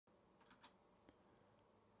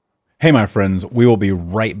Hey, my friends, we will be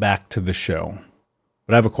right back to the show.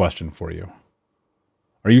 But I have a question for you.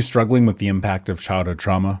 Are you struggling with the impact of childhood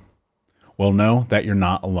trauma? Well, know that you're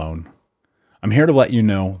not alone. I'm here to let you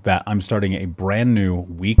know that I'm starting a brand new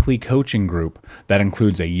weekly coaching group that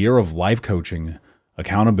includes a year of life coaching,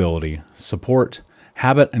 accountability, support,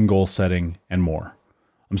 habit and goal setting, and more.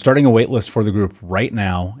 I'm starting a waitlist for the group right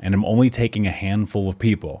now, and I'm only taking a handful of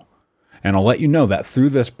people. And I'll let you know that through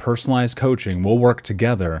this personalized coaching, we'll work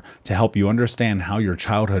together to help you understand how your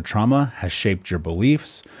childhood trauma has shaped your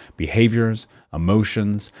beliefs, behaviors,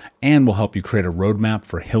 emotions, and will help you create a roadmap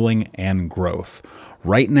for healing and growth.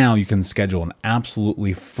 Right now, you can schedule an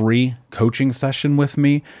absolutely free coaching session with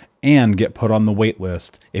me and get put on the wait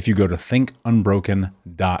list if you go to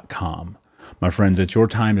thinkunbroken.com. My friends, it's your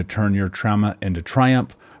time to turn your trauma into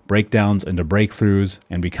triumph, breakdowns into breakthroughs,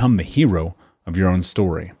 and become the hero of your own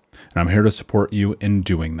story. And I'm here to support you in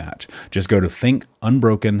doing that. Just go to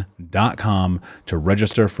thinkunbroken.com to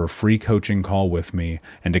register for a free coaching call with me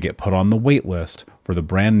and to get put on the wait list for the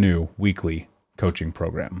brand new weekly coaching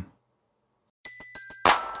program.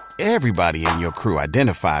 Everybody in your crew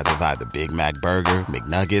identifies as either Big Mac Burger,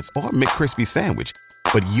 McNuggets, or McCrispy Sandwich.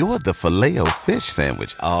 But you're the Filet-O-Fish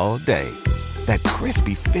Sandwich all day. That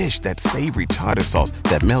crispy fish, that savory tartar sauce,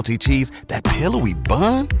 that melty cheese, that pillowy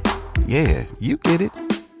bun. Yeah, you get it.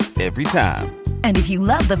 Every time. And if you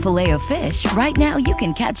love the Filet-O-Fish, right now you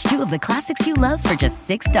can catch two of the classics you love for just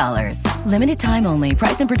 $6. Limited time only.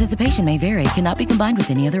 Price and participation may vary. Cannot be combined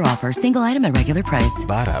with any other offer. Single item at regular price.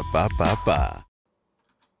 Ba-da-ba-ba-ba.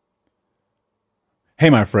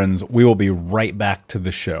 Hey, my friends, we will be right back to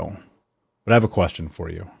the show. But I have a question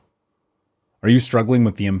for you. Are you struggling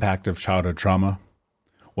with the impact of childhood trauma?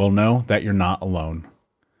 Well, know that you're not alone.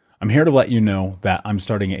 I'm here to let you know that I'm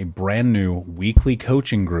starting a brand new weekly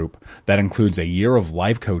coaching group that includes a year of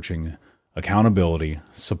life coaching, accountability,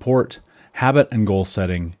 support, habit and goal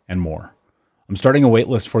setting, and more. I'm starting a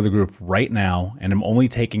waitlist for the group right now, and I'm only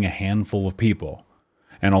taking a handful of people.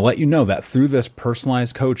 And I'll let you know that through this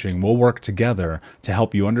personalized coaching, we'll work together to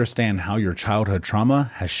help you understand how your childhood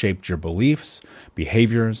trauma has shaped your beliefs,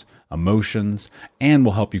 behaviors, emotions, and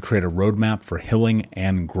will help you create a roadmap for healing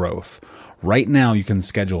and growth. Right now, you can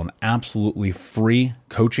schedule an absolutely free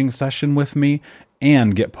coaching session with me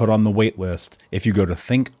and get put on the wait list if you go to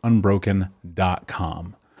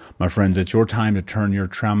thinkunbroken.com. My friends, it's your time to turn your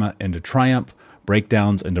trauma into triumph,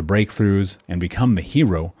 breakdowns into breakthroughs, and become the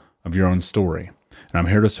hero of your own story. And I'm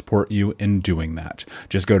here to support you in doing that.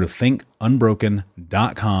 Just go to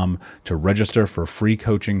thinkunbroken.com to register for a free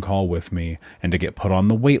coaching call with me and to get put on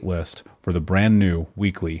the wait list for the brand new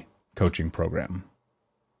weekly coaching program.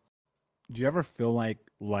 Do you ever feel like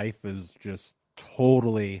life is just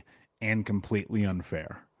totally and completely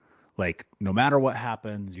unfair? Like, no matter what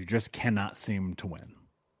happens, you just cannot seem to win.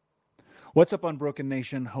 What's up, Unbroken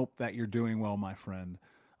Nation? Hope that you're doing well, my friend.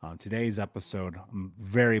 Today's episode, I'm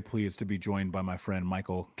very pleased to be joined by my friend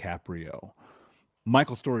Michael Caprio.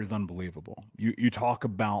 Michael's story is unbelievable. You talk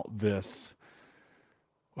about this,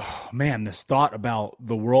 this thought about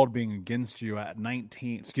the world being against you at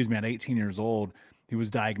 18 years old. He was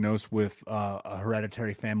diagnosed with a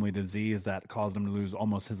hereditary family disease that caused him to lose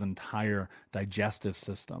almost his entire digestive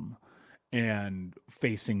system, and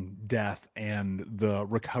facing death and the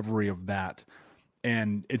recovery of that.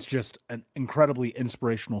 And it's just an incredibly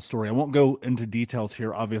inspirational story. I won't go into details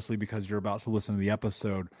here, obviously, because you're about to listen to the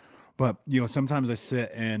episode. But, sometimes I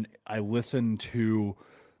sit and I listen to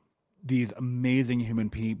these amazing human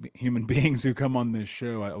beings who come on this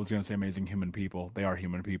show. I was going to say amazing human people. They are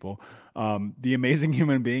human people. The amazing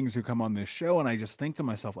human beings who come on this show. And I just think to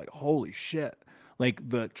myself, like, holy shit, like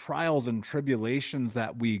the trials and tribulations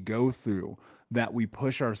that we go through, that we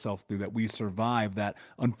push ourselves through, that we survive, that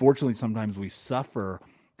unfortunately sometimes we suffer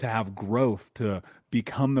to have growth, to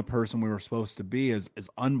become the person we were supposed to be is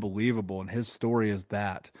unbelievable. And his story is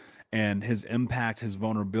that. And his impact, his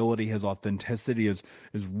vulnerability, his authenticity is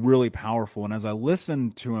really powerful. And as I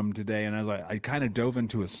listened to him today, and as I kind of dove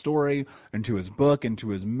into his story, into his book,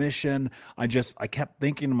 into his mission, I kept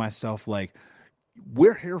thinking to myself, like,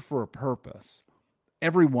 we're here for a purpose.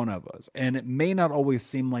 Every one of us. And it may not always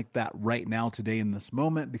seem like that right now, today, in this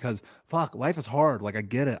moment, because life is hard. Like, I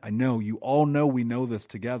get it. I know you all know, we know this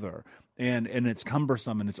together, and it's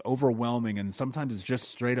cumbersome and it's overwhelming. And sometimes it's just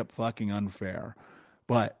straight up fucking unfair.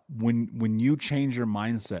 But when you change your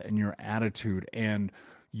mindset and your attitude, and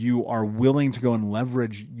you are willing to go and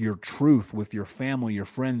leverage your truth with your family, your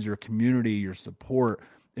friends, your community, your support,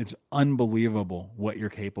 it's unbelievable what you're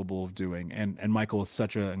capable of doing. And Michael is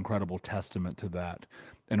such an incredible testament to that.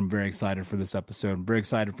 And I'm very excited for this episode. I'm very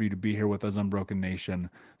excited for you to be here with us, Unbroken Nation.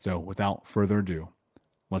 So without further ado,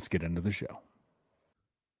 let's get into the show.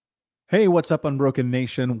 Hey, what's up, Unbroken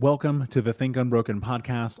Nation? Welcome to the Think Unbroken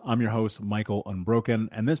podcast. I'm your host, Michael Unbroken,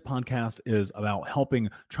 and this podcast is about helping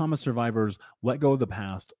trauma survivors let go of the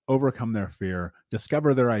past, overcome their fear,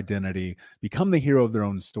 discover their identity, become the hero of their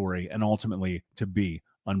own story, and ultimately to be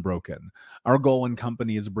unbroken. Our goal and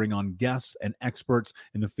company is to bring on guests and experts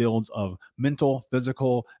in the fields of mental,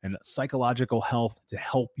 physical, and psychological health to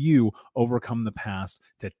help you overcome the past,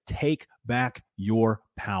 to take back your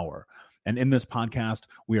power. And in this podcast,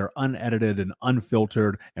 we are unedited and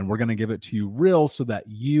unfiltered, and we're going to give it to you real so that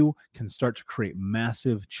you can start to create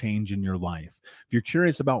massive change in your life. If you're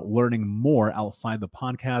curious about learning more outside the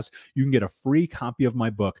podcast, you can get a free copy of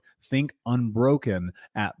my book, Think Unbroken,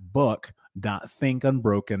 at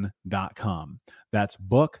book.thinkunbroken.com. That's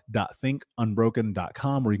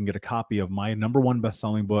book.thinkunbroken.com, where you can get a copy of my #1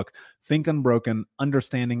 best-selling book, Think Unbroken: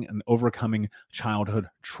 Understanding and Overcoming Childhood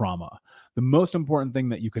Trauma. The most important thing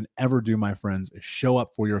that you can ever do, my friends, is show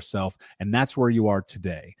up for yourself, and that's where you are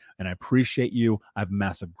today. And I appreciate you. I have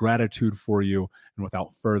massive gratitude for you. And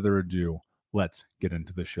without further ado, let's get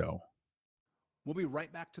into the show. We'll be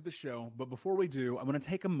right back to the show, but before we do, I want to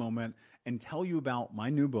take a moment and tell you about my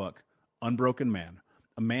new book, Unbroken Man,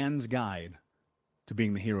 A Man's Guide to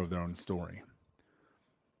Being the Hero of Their Own Story.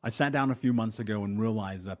 I sat down a few months ago and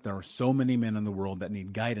realized that there are so many men in the world that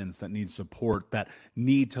need guidance, that need support, that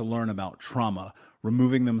need to learn about trauma,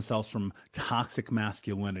 removing themselves from toxic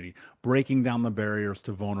masculinity, breaking down the barriers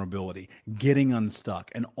to vulnerability, getting unstuck,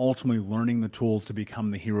 and ultimately learning the tools to become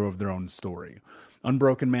the hero of their own story.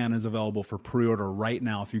 Unbroken Man is available for pre-order right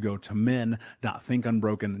now if you go to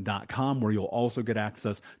men.thinkunbroken.com, where you'll also get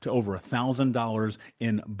access to over $1,000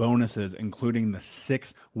 in bonuses, including the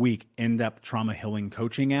 6-week in-depth trauma healing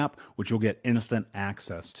coaching app, which you'll get instant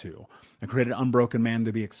access to. I created Unbroken Man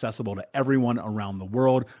to be accessible to everyone around the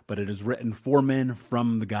world, but it is written for men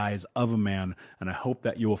from the guise of a man, and I hope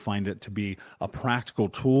that you will find it to be a practical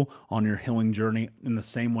tool on your healing journey in the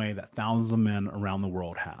same way that thousands of men around the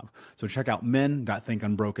world have. So check out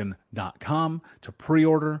men.thinkunbroken.com to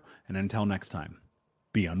pre-order, and until next time,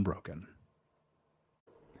 be unbroken.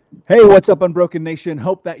 Hey, what's up, Unbroken Nation?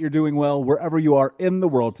 Hope that you're doing well wherever you are in the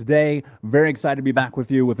world today. Very excited to be back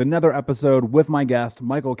with you with another episode with my guest,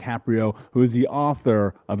 Michael Caprio, who is the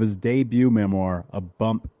author of his debut memoir, A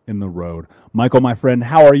Bump in the Road. Michael, my friend,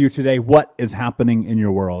 how are you today? What is happening in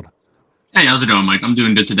your world? Hey, how's it going, Mike? I'm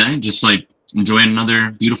doing good today. Just enjoying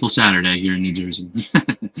another beautiful Saturday here in New Jersey.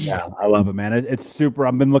 Yeah, I love it, man. It's super.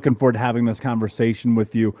 I've been looking forward to having this conversation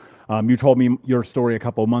with you. You told me your story a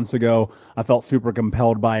couple of months ago. I felt super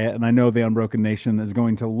compelled by it, and I know the Unbroken Nation is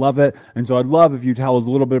going to love it. And so I'd love if you tell us a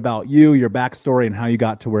little bit about you, your backstory, and how you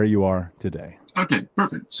got to where you are today. Okay,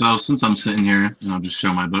 perfect. So since I'm sitting here, and I'll just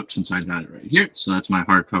show my book since I got it right here. So that's my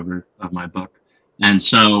hardcover of my book. And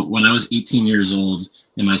so when I was 18 years old,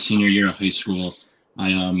 in my senior year of high school,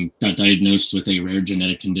 I got diagnosed with a rare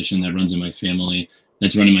genetic condition that runs in my family.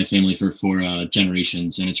 That's run in my family for 4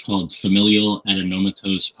 generations, and it's called familial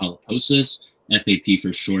adenomatous polyposis, FAP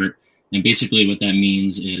for short. And basically what that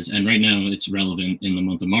means is, and right now it's relevant in the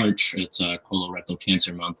month of March, it's colorectal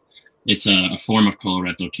cancer month. It's a form of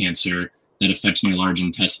colorectal cancer that affects my large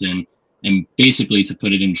intestine. And basically, to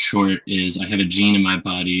put it in short, is I have a gene in my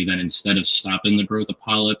body that instead of stopping the growth of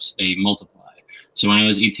polyps, they multiply. So when I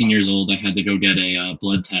was 18 years old, I had to go get a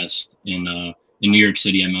blood test in New York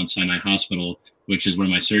City at Mount Sinai Hospital, which is where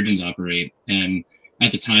my surgeons operate. And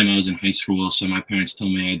at the time I was in high school, so my parents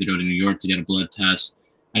told me I had to go to New York to get a blood test.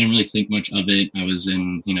 I didn't really think much of it. I was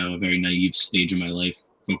in, a very naive stage of my life,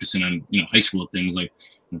 focusing on, high school things like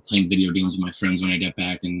playing video games with my friends when I get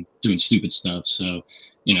back and doing stupid stuff. So,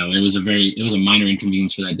 it was a minor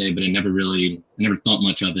inconvenience for that day, but I never thought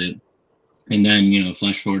much of it. And then,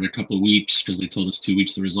 flash forward a couple of weeks, because they told us 2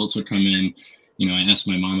 weeks the results would come in. I asked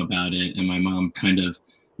my mom about it, and my mom kind of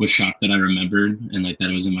was shocked that I remembered and that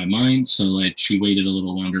it was in my mind. So she waited a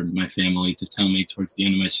little longer with my family to tell me towards the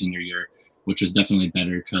end of my senior year, which was definitely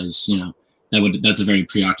better because, that's a very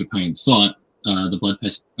preoccupying thought. The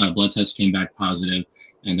blood test came back positive,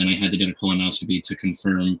 and then I had to get a colonoscopy to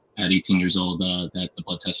confirm at 18 years old that the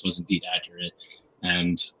blood test was indeed accurate.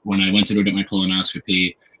 And when I went to go get my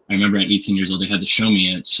colonoscopy, I remember at 18 years old, they had to show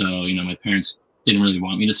me it. So, my parents didn't really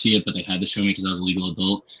want me to see it, but they had to show me because I was a legal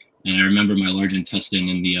adult. And I remember my large intestine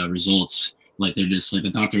and the results, they're just the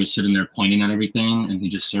doctor was sitting there pointing at everything and he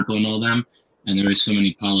just circling all them. And there was so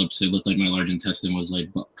many polyps, it looked like my large intestine was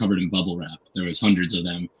covered in bubble wrap. There was hundreds of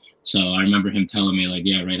them. So I remember him telling me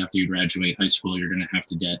yeah, right after you graduate high school, you're going to have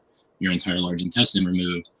to get your entire large intestine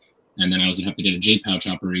removed. And then I was going to have to get a J-pouch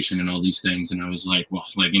operation and all these things. And I was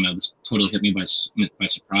this totally hit me by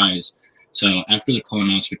surprise. So after the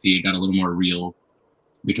colonoscopy, it got a little more real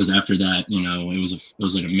because after that, it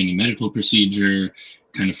was like a mini medical procedure,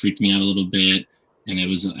 kind of freaked me out a little bit, and I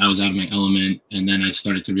was out of my element. And then I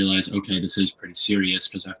started to realize, okay, this is pretty serious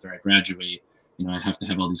because after I graduate, I have to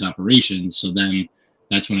have all these operations. So then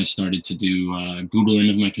that's when I started to do Googling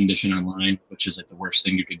of my condition online, which is like the worst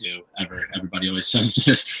thing you could do ever. Everybody always says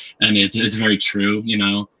this, and it's very true,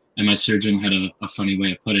 And my surgeon had a funny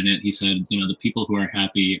way of putting it. He said, the people who are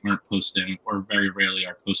happy aren't posting, or very rarely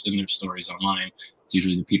are posting their stories online. It's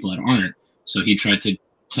usually the people that aren't. So he tried to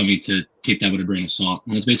tell me to take that with a grain of salt.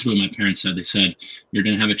 And that's basically what my parents said. They said, you're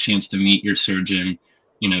going to have a chance to meet your surgeon.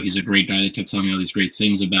 He's a great guy. They kept telling me all these great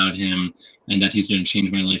things about him and that he's going to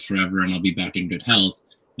change my life forever and I'll be back in good health.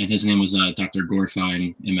 And his name was Dr.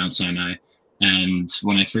 Gorfine in Mount Sinai. And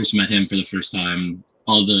when I first met him for the first time,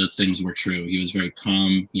 all the things were true. He was very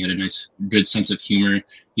calm. He had a nice, good sense of humor.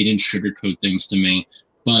 He didn't sugarcoat things to me,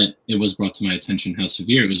 but it was brought to my attention how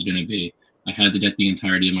severe it was going to be. I had to get the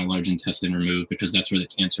entirety of my large intestine removed because that's where the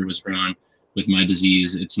cancer was grown. With my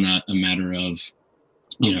disease, it's not a matter of,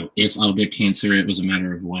 if I'll get cancer, it was a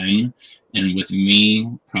matter of when. And with me,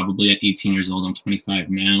 probably at 18 years old, I'm 25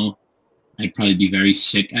 now, I'd probably be very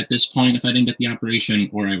sick at this point if I didn't get the operation,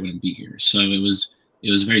 or I wouldn't be here. So it was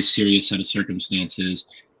a very serious set of circumstances.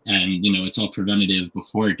 And, it's all preventative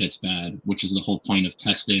before it gets bad, which is the whole point of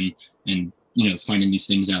testing and, finding these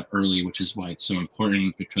things out early, which is why it's so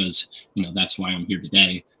important because, that's why I'm here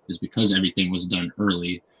today, is because everything was done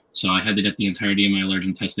early. So I had to get the entirety of my large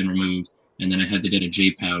intestine removed, and then I had to get a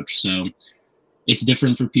J pouch. So it's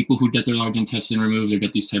different for people who get their large intestine removed or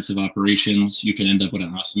get these types of operations. You can end up with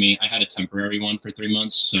an ostomy. I had a temporary one for 3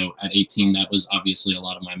 months. So at 18, that was obviously a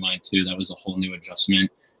lot of my mind too. That was a whole new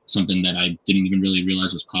adjustment, something that I didn't even really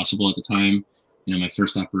realize was possible at the time. My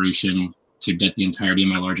first operation to get the entirety of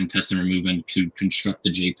my large intestine removed and to construct the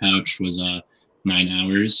J pouch was 9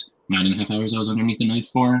 hours, 9.5 hours I was underneath the knife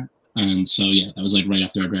for. And so, yeah, that was like right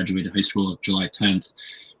after I graduated high school, July 10th.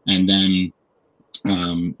 And then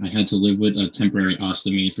I had to live with a temporary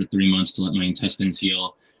ostomy for 3 months to let my intestines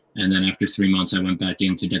heal. And then after 3 months, I went back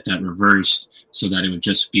in to get that reversed so that it would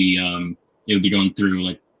just be, it would be going through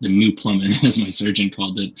like the new plumbing, as my surgeon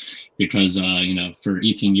called it, because, for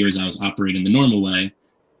 18 years, I was operating the normal way.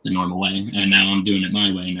 And now I'm doing it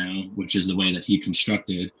my way now, which is the way that he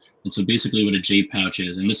constructed. And so basically what a J pouch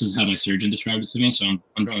is, and this is how my surgeon described it to me, so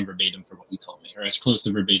I'm going verbatim for what he told me, or as close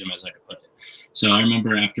to verbatim as I could put it. So I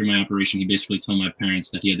remember after my operation, he basically told my parents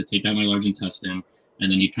that he had to take out my large intestine,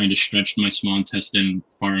 and then he kind of stretched my small intestine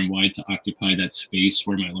far and wide to occupy that space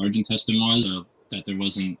where my large intestine was, so that there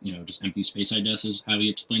wasn't, just empty space, I guess, is how he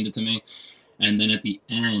explained it to me. And then at the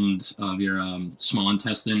end of your small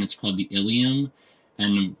intestine, it's called the ileum.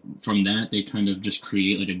 And from that, they kind of just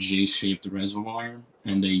create like a J-shaped reservoir,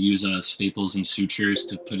 and they use staples and sutures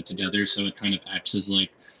to put it together. So it kind of acts as like,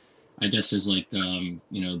 I guess, as like,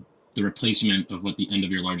 the replacement of what the end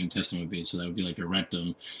of your large intestine would be. So that would be like your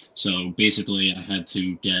rectum. So basically, I had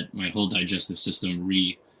to get my whole digestive system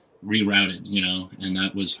rerouted, and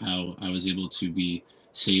that was how I was able to be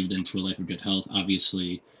saved into a life of good health.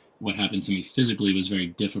 Obviously, what happened to me physically was very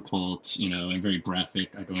difficult, and very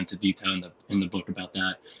graphic. I go into detail in the book about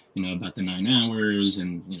that, about the 9 hours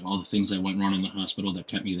and, all the things that went wrong in the hospital that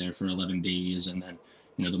kept me there for 11 days and then,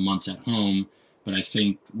 the months at home. But I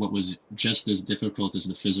think what was just as difficult as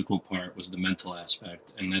the physical part was the mental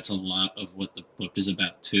aspect. And that's a lot of what the book is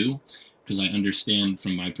about too, because I understand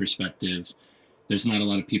from my perspective, there's not a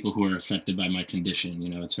lot of people who are affected by my condition.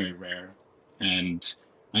 It's very rare. And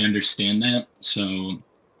I understand that. So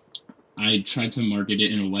I tried to market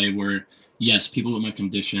it in a way where, yes, people with my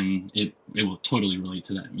condition, it will totally relate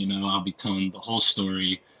to them. I'll be telling the whole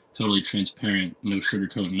story, totally transparent, no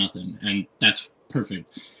sugarcoat, nothing. And that's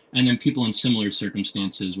perfect. And then people in similar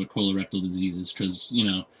circumstances with colorectal diseases, because,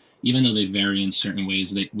 even though they vary in certain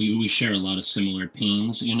ways, we share a lot of similar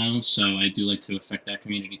pains, so I do like to affect that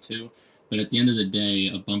community too. But at the end of the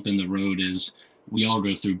day, a bump in the road is, we all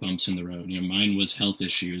go through bumps in the road. Mine was health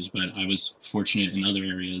issues, but I was fortunate in other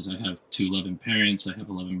areas. I have 2 loving parents. I have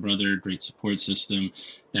a loving brother, great support system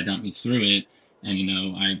that got me through it.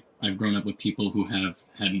 And, I've grown up with people who have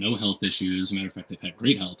had no health issues. As a matter of fact, they've had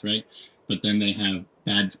great health, right? But then they have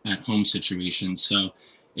bad at-home situations. So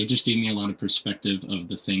it just gave me a lot of perspective of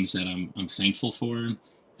the things that I'm thankful for.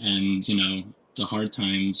 And, the hard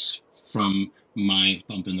times from my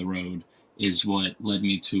bump in the road is what led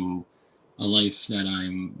me to a life that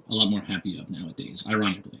I'm a lot more happy of nowadays,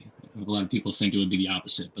 ironically. A lot of people think it would be the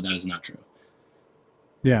opposite, but that is not true.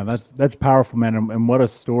 Yeah, that's powerful, man. And what a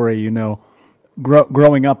story,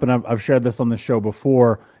 growing up, and I've shared this on the show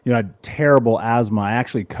before, I had terrible asthma. I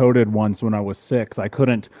actually coded once when I was 6. I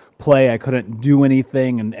couldn't play, I couldn't do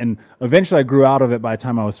anything, and eventually I grew out of it by the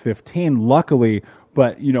time I was 15, luckily.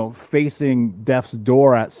 But facing death's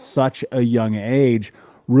door at such a young age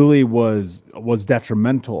really was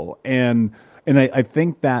detrimental, and I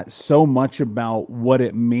think that so much about what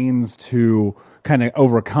it means to kind of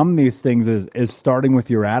overcome these things is starting with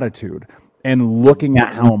your attitude and looking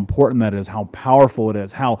at how important that is, how powerful it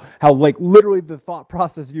is, how like literally the thought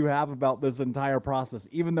process you have about this entire process,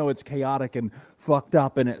 even though it's chaotic and fucked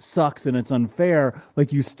up and it sucks and it's unfair,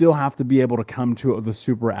 like you still have to be able to come to it with a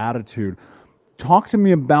super attitude. Talk to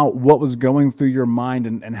me about what was going through your mind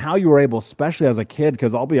and how you were able, especially as a kid,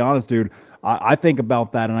 because I'll be honest, dude, I think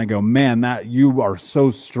about that and I go, man, that you are so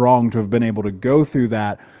strong to have been able to go through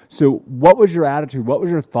that. So what was your attitude? What was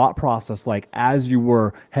your thought process like as you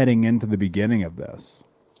were heading into the beginning of this?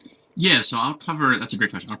 Yeah, so that's a great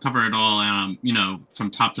question. I'll cover it all, from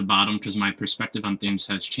top to bottom because my perspective on things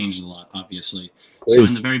has changed a lot, obviously. So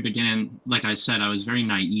in the very beginning, like I said, I was very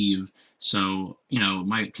naive. So,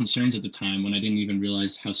 my concerns at the time when I didn't even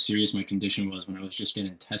realize how serious my condition was when I was just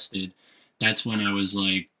getting tested, that's when I was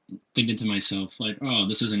like thinking to myself, like, oh,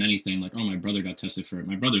 this isn't anything. Like, oh, my brother got tested for it.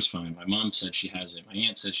 My brother's fine. My mom said she has it. My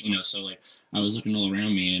aunt said, so like I was looking all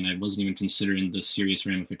around me and I wasn't even considering the serious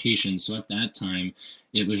ramifications. So at that time,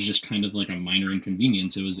 it was just kind of like a minor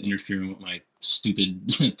inconvenience. It was interfering with my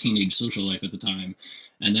stupid teenage social life at the time.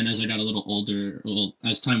 And then as I got a little older, well,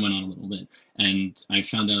 as time went on a little bit, and I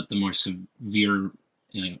found out the more severe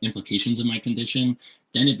implications of my condition,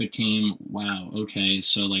 then it became, wow, okay,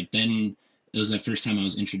 so like then it was that first time I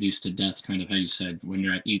was introduced to death, kind of how you said, when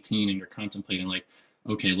you're at 18 and you're contemplating, like,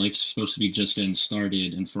 okay, life's supposed to be just getting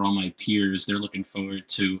started. And for all my peers, they're looking forward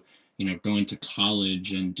to, going to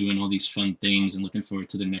college and doing all these fun things and looking forward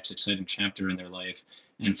to the next exciting chapter in their life.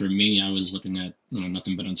 And for me, I was looking at,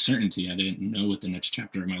 nothing but uncertainty. I didn't know what the next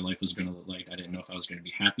chapter of my life was going to look like. I didn't know if I was going to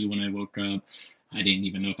be happy when I woke up. I didn't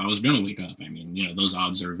even know if I was going to wake up. I mean, those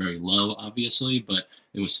odds are very low, obviously, but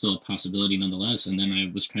it was still a possibility nonetheless. And then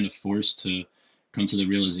I was kind of forced to come to the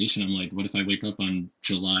realization, I'm like, what if I wake up on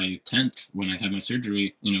July 10th when I had my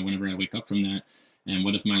surgery, whenever I wake up from that? And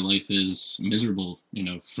what if my life is miserable,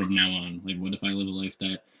 from now on? Like, what if I live a life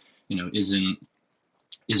that,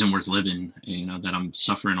 isn't worth living, that I'm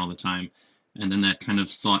suffering all the time? And then that kind of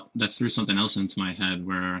thought, that threw something else into my head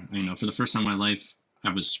where, for the first time in my life,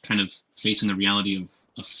 I was kind of facing the reality of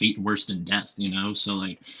a fate worse than death, So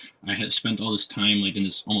like I had spent all this time like in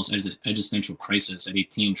this almost existential crisis at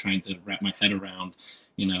 18 trying to wrap my head around,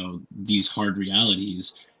 these hard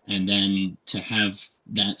realities. And then to have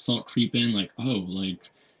that thought creep in like, oh, like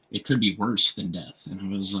it could be worse than death. And I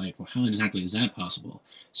was like, well, how exactly is that possible?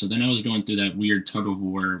 So then I was going through that weird tug of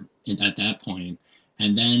war at that point.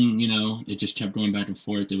 And then, it just kept going back and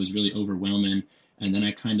forth. It was really overwhelming. And then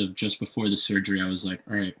I kind of, just before the surgery, I was like,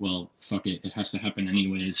 all right, well, fuck it. It has to happen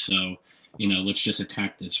anyways. So, let's just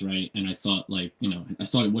attack this, right? And I thought I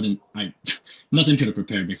thought it wouldn't, nothing could have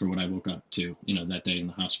prepared me for what I woke up to, that day in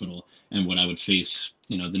the hospital and what I would face,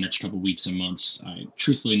 the next couple of weeks and months.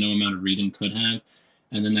 Truthfully, no amount of reading could have.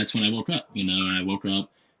 And then that's when I woke up, and I woke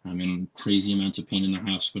up, I'm in crazy amounts of pain in the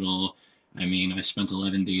hospital. I mean, I spent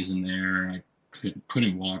 11 days in there. I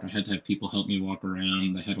couldn't walk. I had to have people help me walk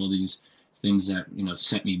around. I had all these things that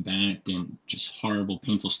set me back, and just horrible,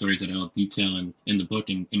 painful stories that I'll detail in the book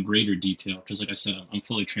in greater detail, because like I said, I'm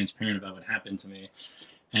fully transparent about what happened to me.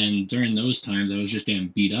 And during those times I was just getting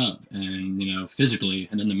beat up, and physically,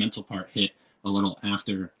 and then the mental part hit a little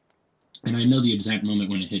after. And I know the exact moment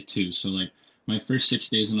when it hit too. So like my first 6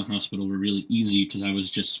 days in the hospital were really easy because I was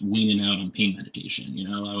just weaning out on pain medication.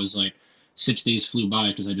 I was like, 6 days flew by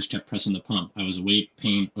because I just kept pressing the pump. I was awake,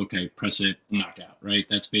 pain, okay, press it, knockout, right?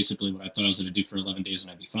 That's basically what I thought I was going to do for 11 days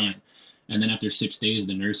and I'd be fine. And then after 6 days,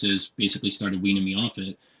 the nurses basically started weaning me off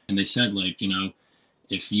it. And they said, like,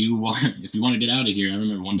 if you want to get out of here, I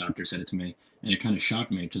remember one doctor said it to me, and it kind of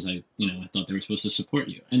shocked me because I thought they were supposed to support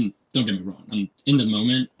you. And don't get me wrong, in the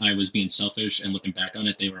moment, I was being selfish, and looking back on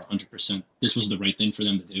it, they were 100%, this was the right thing for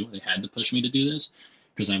them to do. They had to push me to do this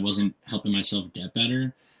because I wasn't helping myself get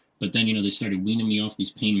better. But then, they started weaning me off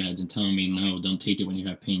these pain meds and telling me, no, don't take it when you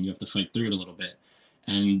have pain. You have to fight through it a little bit.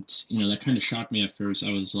 And, that kind of shocked me at first.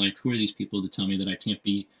 I was like, who are these people to tell me that I can't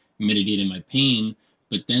be mitigating my pain?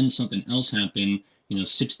 But then something else happened.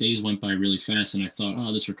 6 days went by really fast, and I thought,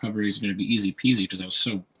 oh, this recovery is going to be easy peasy because I was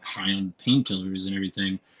so high on painkillers and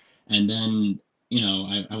everything. And then,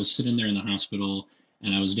 I was sitting there in the hospital,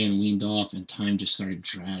 and I was getting weaned off, and time just started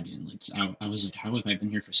dragging. Like I was like, how have I been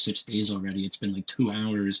here for 6 days already? It's been like 2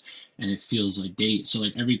 hours, and it feels like days. So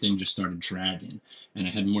like everything just started dragging, and I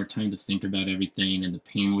had more time to think about everything, and the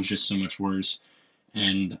pain was just so much worse.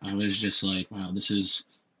 And I was just like, wow, this is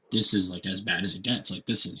like as bad as it gets. Like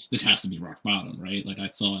this has to be rock bottom, right? Like I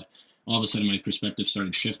thought all of a sudden my perspective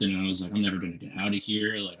started shifting, and I was like, I'm never going to get out of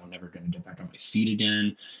here. Like I'm never going to get back on my feet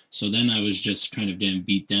again. So then I was just kind of getting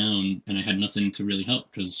beat down, and I had nothing to really help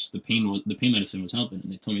because the pain medicine was helping,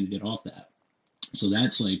 and they told me to get off that. So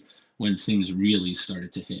that's like when things really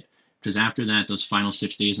started to hit. Because after that, those final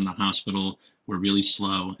 6 days in the hospital were really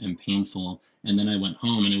slow and painful. And then I went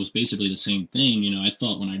home, and it was basically the same thing. I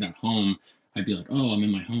thought when I got home, I'd be like, oh, I'm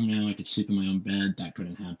in my home now. I could sleep in my own bed. That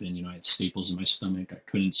couldn't happen. I had staples in my stomach. I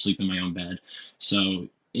couldn't sleep in my own bed. So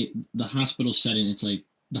the hospital setting, it's like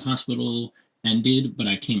the hospital ended, but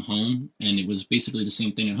I came home, and it was basically the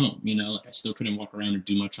same thing at home. Like I still couldn't walk around or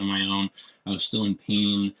do much on my own. I was still in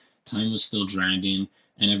pain. Time was still dragging,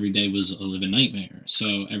 and every day was a living nightmare.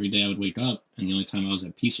 So every day I would wake up, and the only time I was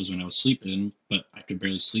at peace was when I was sleeping, but I could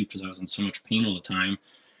barely sleep because I was in so much pain all the time.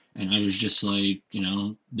 And I was just like,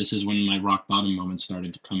 this is when my rock bottom moment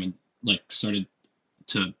started to come in, like started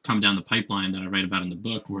to come down the pipeline that I write about in the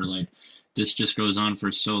book, where like this just goes on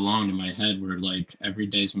for so long in my head, where like every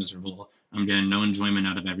day's miserable. I'm getting no enjoyment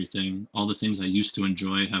out of everything. All the things I used to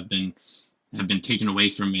enjoy have been taken away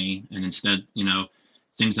from me, and instead,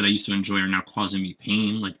 things that I used to enjoy are now causing me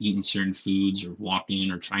pain, like eating certain foods or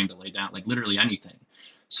walking or trying to lay down, like literally anything.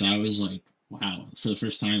 So I was like, wow, for the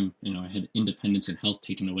first time, I had independence and health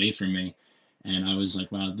taken away from me. And I was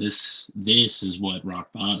like, wow, this is what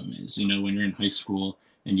rock bottom is. When you're in high school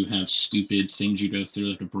and you have stupid things you go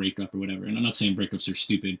through, like a breakup or whatever. And I'm not saying breakups are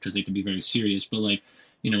stupid because they can be very serious, but like,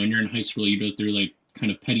 when you're in high school, you go through like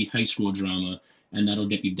kind of petty high school drama, and that'll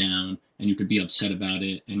get you down, and you could be upset about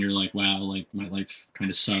it, and you're like, wow, like my life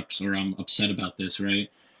kind of sucks, or I'm upset about this, right?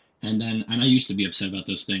 And I used to be upset about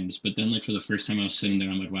those things, but then like for the first time I was sitting there,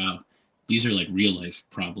 I'm like, wow, these are like real life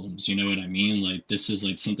problems. You know what I mean? Like this is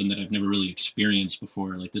like something that I've never really experienced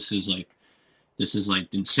before. Like this is like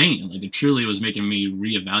insane. Like it truly was making me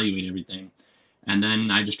reevaluate everything. And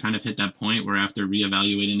then I just kind of hit that point where after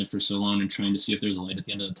reevaluating it for so long and trying to see if there's a light at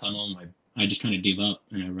the end of the tunnel, I just kind of gave up.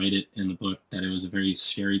 And I write it in the book that it was a very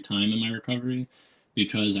scary time in my recovery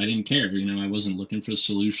because I didn't care. I wasn't looking for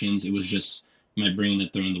solutions. It was just my brain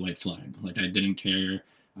had thrown the white flag. Like I didn't care.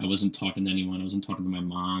 I wasn't talking to anyone. I wasn't talking to my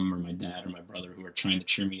mom or my dad or my brother who were trying to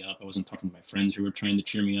cheer me up. I wasn't talking to my friends who were trying to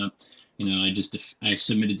cheer me up. I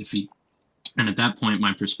submitted defeat. And at that point,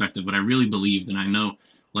 my perspective, what I really believed, and I know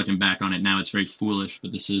looking back on it now, it's very foolish,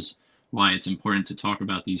 but this is why it's important to talk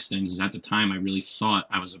about these things, is at the time I really thought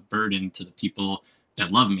I was a burden to the people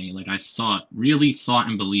that love me. Like I really thought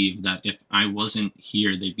and believed that if I wasn't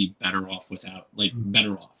here, they'd be better off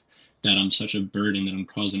better off. That I'm such a burden, that I'm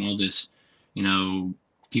causing all this,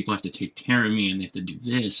 people have to take care of me, and they have to do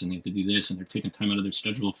this, and they have to do this, and they're taking time out of their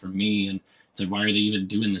schedule for me. And it's like, why are they even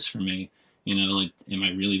doing this for me? Like, am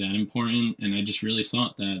I really that important? And I just really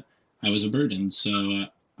thought that I was a burden. So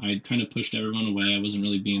I kind of pushed everyone away. I wasn't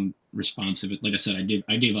really being responsive. Like I said,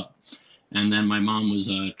 I gave up. And then my mom was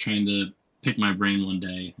trying to pick my brain one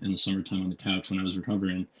day in the summertime on the couch when I was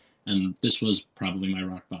recovering. And this was probably my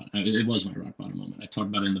rock bottom. It was my rock bottom moment. I talked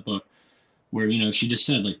about it in the book where, she just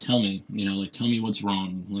said, like, tell me, tell me what's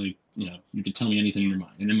wrong. Like, you could tell me anything in your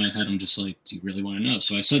mind. And in my head, I'm just like, do you really want to know?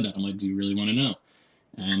 So I said that. I'm like, do you really want to know?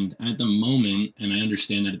 And at the moment, and I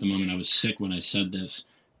understand that at the moment I was sick when I said this,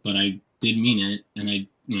 but I did mean it.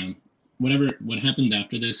 And what happened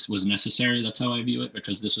after this was necessary. That's how I view it,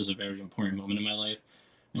 because this was a very important moment in my life.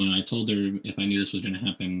 And I told her if I knew this was going to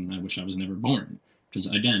happen, I wish I was never born. Because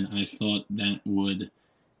again, I thought that would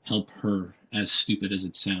help her, as stupid as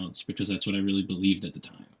it sounds, because that's what I really believed at the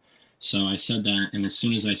time. So I said that, and as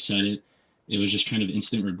soon as I said it, it was just kind of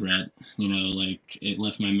instant regret. Like it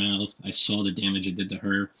left my mouth. I saw the damage it did to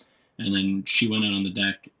her. And then she went out on the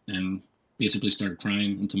deck and basically started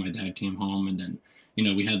crying until my dad came home. And then,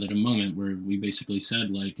 we had like a moment where we basically said,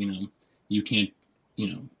 like, you can't,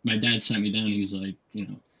 my dad sat me down. He's like,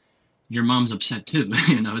 your mom's upset too.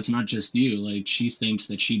 It's not just you. Like she thinks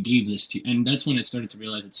that she gave this to you. And that's when I started to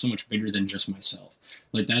realize it's so much bigger than just myself.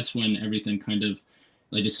 Like that's when everything kind of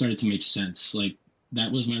like it started to make sense. Like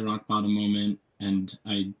that was my rock bottom moment, and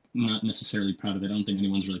I'm not necessarily proud of it. I don't think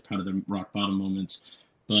anyone's really proud of their rock bottom moments,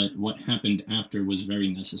 but what happened after was very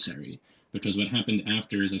necessary, because what happened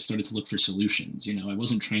after is I started to look for solutions. I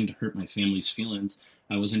wasn't trying to hurt my family's feelings.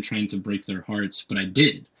 I wasn't trying to break their hearts, but I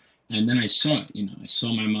did. And then I saw it. I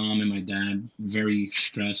saw my mom and my dad very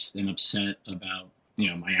stressed and upset about,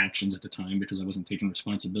 my actions at the time because I wasn't taking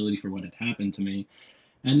responsibility for what had happened to me.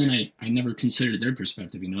 And then I never considered their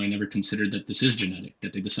perspective. I never considered that this is genetic,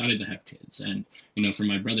 that they decided to have kids. And, for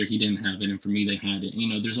my brother, he didn't have it. And for me, they had it.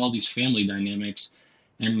 There's all these family dynamics.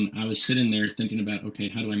 And I was sitting there thinking about, okay,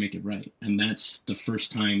 how do I make it right? And that's the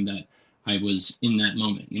first time that I was in that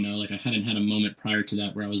moment. Like I hadn't had a moment prior to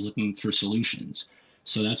that where I was looking for solutions.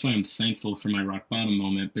 So that's why I'm thankful for my rock bottom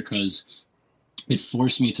moment, because it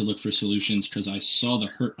forced me to look for solutions because I saw the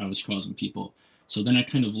hurt I was causing people. So then I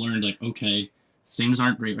kind of learned, like, okay, things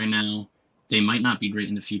aren't great right now. They might not be great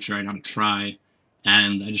in the future. I got to try.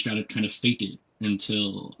 And I just got to kind of fake it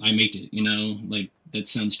until I make it, like that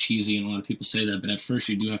sounds cheesy and a lot of people say that, but at first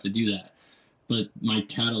you do have to do that. But my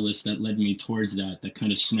catalyst that led me towards that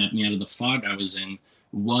kind of snapped me out of the fog I was in,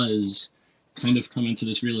 was kind of coming to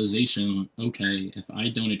this realization, okay, if I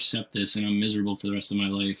don't accept this and I'm miserable for the rest of my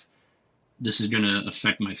life, this is going to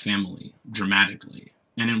affect my family dramatically.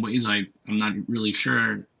 And in ways I'm not really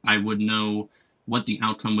sure I would know what the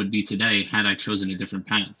outcome would be today had I chosen a different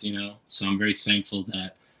path, So I'm very thankful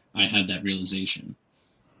that I had that realization.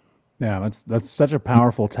 Yeah, that's such a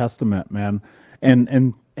powerful testament, man.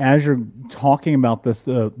 And as you're talking about this,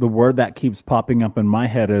 the word that keeps popping up in my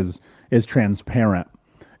head is transparent.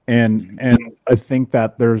 And I think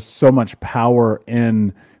that there's so much power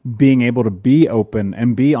in being able to be open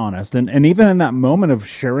and be honest. And even in that moment of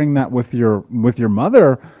sharing that with your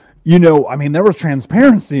mother, there was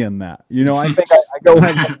transparency in that. I think I go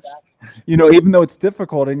back, even though it's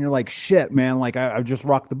difficult and you're like, shit, man, like I just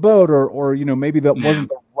rocked the boat, or maybe that wasn't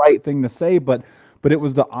the right thing to say, but it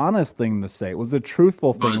was the honest thing to say. It was the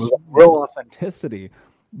truthful thing. It was real authenticity.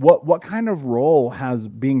 What kind of role has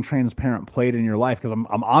being transparent played in your life? Because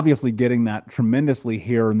I'm obviously getting that tremendously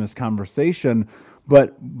here in this conversation,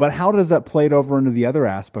 but how does that play over into the other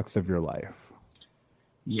aspects of your life?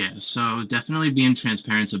 Yeah, so definitely being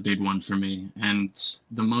transparent is a big one for me. And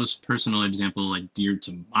the most personal example, like dear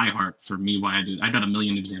to my heart for me, why I got a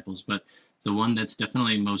million examples, but the one that's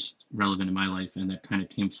definitely most relevant in my life and that kind of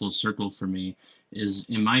came full circle for me is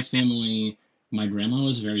in my family. My grandma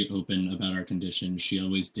was very open about our condition. She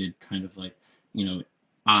always did kind of like,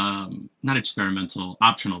 not experimental,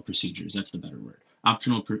 optional procedures. That's the better word.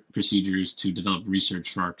 Optional procedures to develop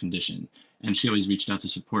research for our condition. And she always reached out to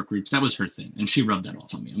support groups. That was her thing. And she rubbed that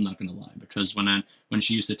off on me. I'm not going to lie, because when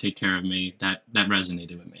she used to take care of me, that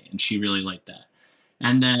resonated with me. And she really liked that.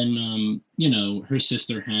 And then, her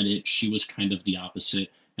sister had it. She was kind of the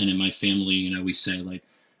opposite. And in my family, we say like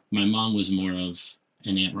my mom was more of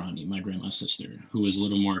an Aunt Ronnie, my grandma's sister, who was a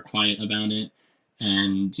little more quiet about it.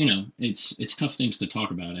 And, it's tough things to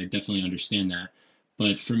talk about. I definitely understand that.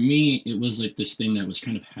 But for me, it was like this thing that was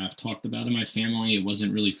kind of half talked about in my family. It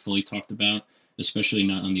wasn't really fully talked about, especially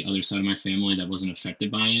not on the other side of my family that wasn't affected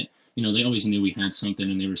by it. They always knew we had something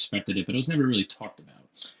and they respected it, but it was never really talked about.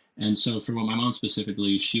 And so for my mom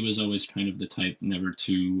specifically, she was always kind of the type never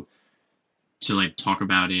to like talk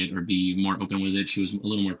about it or be more open with it. She was a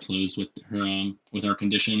little more closed with her with our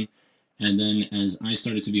condition. And then as I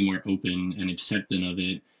started to be more open and accepting of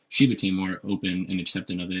it, she became more open and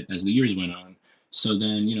accepting of it as the years went on. So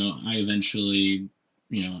then, I eventually,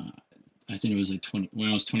 I think it was like when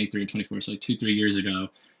I was 23 or 24, so like 2-3 years ago,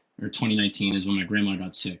 or 2019 is when my grandma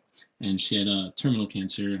got sick, and she had terminal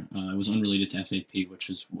cancer. It was unrelated to FAP, which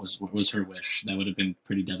was her wish. That would have been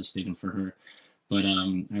pretty devastating for her. But I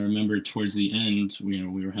remember towards the end,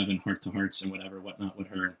 we were having heart-to-hearts and whatnot with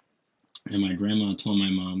her, and my grandma told my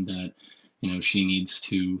mom that, she needs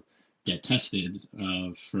to get tested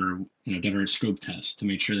for, get her a scope test to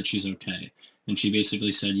make sure that she's okay. And she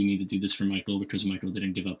basically said, you need to do this for Michael because Michael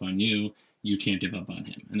didn't give up on you. You can't give up on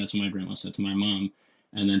him. And that's what my grandma said to my mom.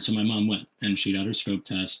 And then so my mom went and she got her scope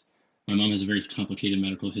test. My mom has a very complicated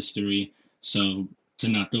medical history. So to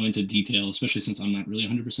not go into detail, especially since I'm not really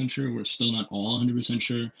 100% sure, we're still not all 100%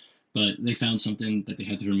 sure, but they found something that they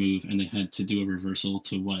had to remove and they had to do a reversal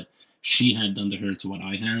to what she had done to her to what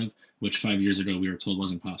I have, which 5 years ago we were told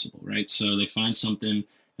wasn't possible, right? So they find something,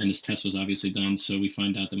 and this test was obviously done. So we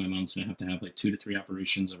find out that my mom's going to have like 2 to 3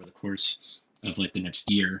 operations over the course of like the next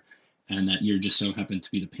year. And that year just so happened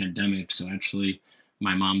to be the pandemic. So actually,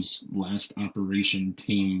 my mom's last operation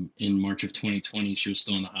came in March of 2020. She was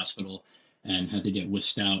still in the hospital and had to get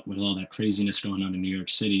whisked out with all that craziness going on in New York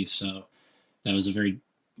City. So that was a very,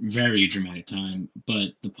 very dramatic time.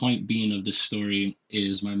 But the point being of this story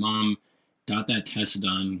is my mom got that test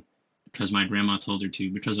done because my grandma told her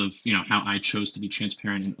to, because of, how I chose to be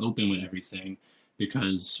transparent and open with everything,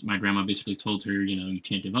 because my grandma basically told her, you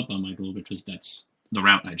can't give up on Michael because that's the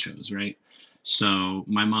route I chose, right? So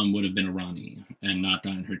my mom would have been a Ronnie and not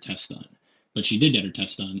gotten her test done. But she did get her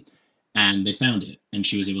test done. and they found it, and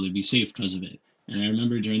she was able to be safe because of it. And I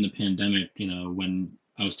remember during the pandemic, when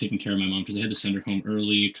I was taking care of my mom, because I had to send her home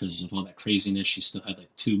early because of all that craziness. She still had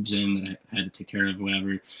like tubes in that I had to take care of,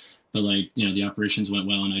 whatever. But like, the operations went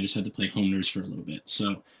well, and I just had to play home nurse for a little bit.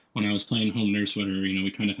 So when I was playing home nurse with her,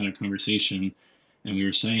 we kind of had a conversation, and we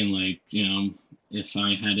were saying like, if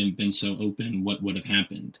I hadn't been so open, what would have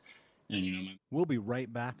happened? And We'll be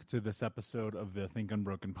right back to this episode of the Think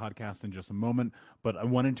Unbroken podcast in just a moment, but I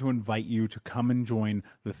wanted to invite you to come and join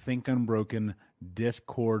the Think Unbroken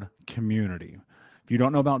Discord community. If you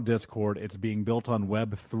don't know about Discord, it's being built on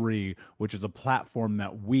Web3, which is a platform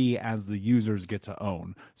that we as the users get to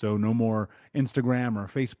own. So no more Instagram or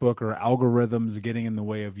Facebook or algorithms getting in the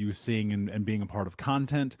way of you seeing and being a part of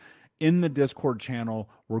content. In the Discord channel,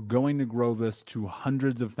 we're going to grow this to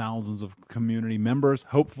hundreds of thousands of community members,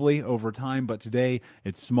 hopefully over time. But today,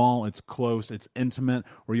 it's small, it's close, it's intimate,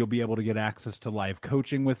 where you'll be able to get access to live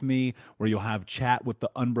coaching with me, where you'll have chat with the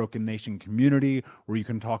Unbroken Nation community, where you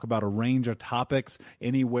can talk about a range of topics,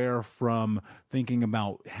 anywhere from thinking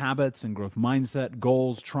about habits and growth mindset,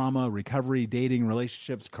 goals, trauma, recovery, dating,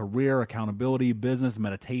 relationships, career, accountability, business,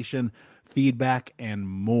 meditation, feedback, and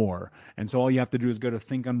more. And so all you have to do is go to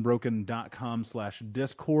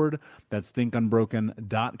thinkunbroken.com/discord. That's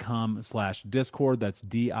thinkunbroken.com/discord. That's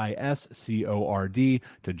DISCORD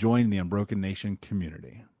to join the Unbroken Nation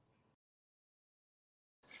community.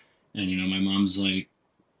 And my mom's like,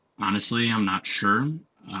 honestly, I'm not sure.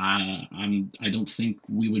 I don't think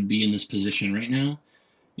we would be in this position right now.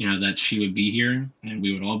 That she would be here and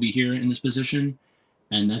we would all be here in this position.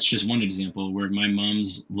 And that's just one example where my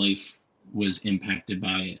mom's life was impacted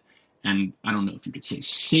by it. And I don't know if you could say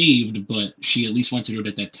saved, but she at least went to go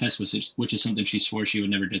get that test, which is something she swore she would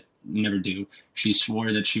never do. She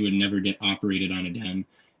swore that she would never get operated on again.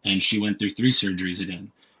 And she went through 3 surgeries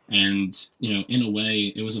again. And, in a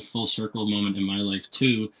way, it was a full circle moment in my life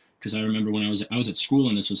too, because I remember when I was at school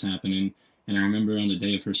and this was happening. And I remember on the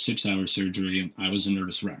day of her 6-hour surgery, I was a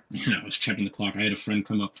nervous wreck. I was checking the clock. I had a friend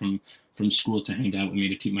come up from school to hang out with me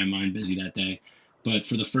to keep my mind busy that day. But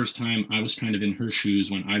for the first time, I was kind of in her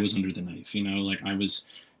shoes when I was under the knife, like I was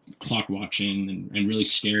clock watching and really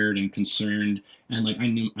scared and concerned. And like, I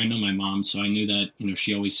know my mom, so I knew that,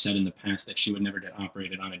 she always said in the past that she would never get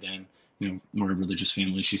operated on again. We're a religious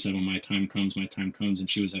family. She said, when my time comes, and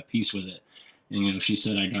she was at peace with it. And, she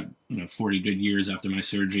said, I got, 40 good years after my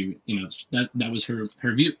surgery, that was her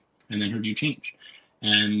view. And then her view changed.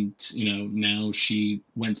 And, now she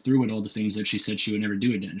went through it, all the things that she said she would never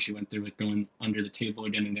do again. She went through it going under the table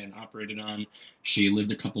again and getting operated on. She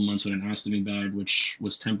lived a couple months with an ostomy bag, which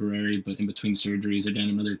was temporary, but in between surgeries, again,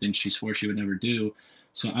 another thing she swore she would never do.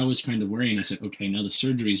 So I was kind of worrying. I said, okay, now the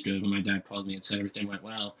surgery's good. When my dad called me and said everything went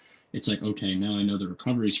well, it's like, okay, now I know the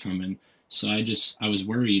recovery's coming. So I was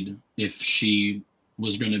worried if she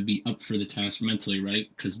was going to be up for the task mentally, right?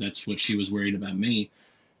 Because that's what she was worried about me.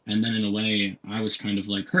 And then in a way, I was kind of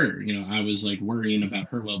like her, I was like worrying about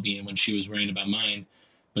her well-being when she was worrying about mine.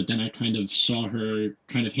 But then I kind of saw her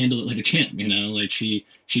kind of handle it like a champ, like she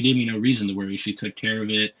gave me no reason to worry. She took care of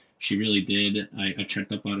it. She really did. I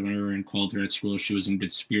checked up on her and called her at school. She was in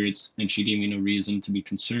good spirits and she gave me no reason to be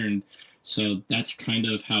concerned. So that's kind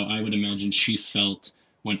of how I would imagine she felt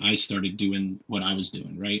when I started doing what I was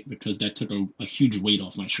doing, right? Because that took a huge weight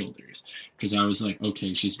off my shoulders, because I was like,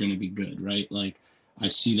 okay, she's going to be good, right? Like, I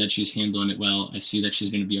see that she's handling it well. I see that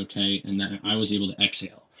she's going to be okay. And then I was able to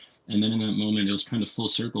exhale. And then in that moment, it was kind of full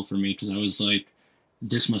circle for me, because I was like,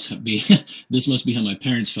 this must be how my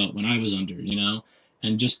parents felt when I was under,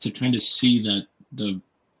 and just to kind of see that the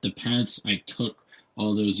paths I took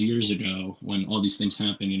all those years ago when all these things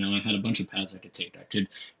happened, I had a bunch of paths I could take. I could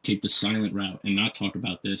take the silent route and not talk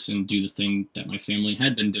about this and do the thing that my family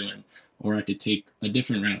had been doing, or I could take a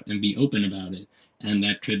different route and be open about it. And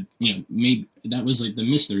that could, maybe that was like the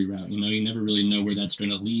mystery route, you never really know where that's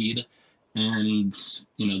going to lead. And,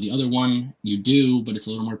 the other one you do, but it's a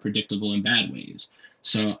little more predictable in bad ways.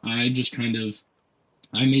 So I just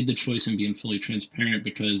I made the choice in being fully transparent,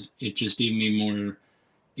 because it just gave me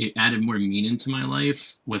it added more meaning to my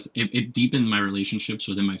life. It deepened my relationships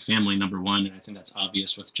within my family, number one. And I think that's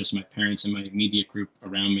obvious with just my parents and my immediate group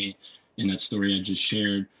around me in that story I just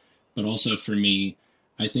shared. But also for me,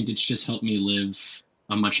 I think it's just helped me live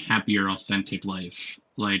a much happier, authentic life.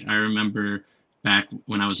 Like, I remember back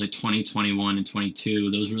when I was like 20, 21, and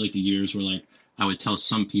 22, those were like the years where like I would tell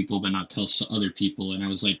some people but not tell other people. And I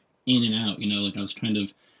was like in and out, like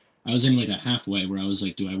I was in like a halfway where I was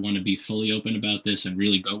like, do I want to be fully open about this and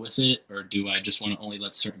really go with it? Or do I just want to only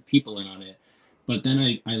let certain people in on it? But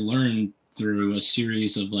then I learned through a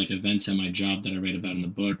series of like events at my job that I write about in the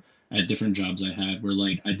book, at different jobs I had where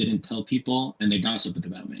like I didn't tell people and they gossiped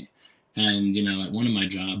about me. And, at one of my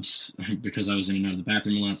jobs, because I was in and out of the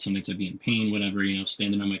bathroom a lot, some nights I'd be in pain, whatever,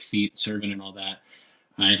 standing on my feet, serving and all that.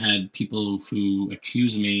 I had people who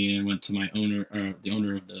accused me and went to my owner, or the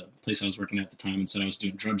owner of the place I was working at the time, and said I was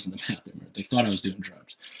doing drugs in the bathroom, or they thought I was doing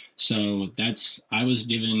drugs. So I was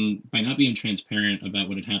given, by not being transparent about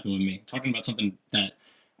what had happened with me, talking about something that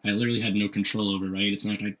I literally had no control over, right? It's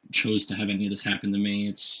not like I chose to have any of this happen to me.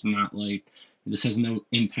 It's not like this has no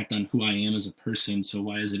impact on who I am as a person. So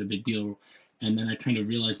why is it a big deal? And then I kind of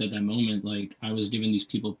realized at that moment, like I was giving these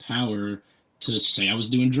people power to say I was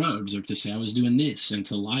doing drugs or to say I was doing this and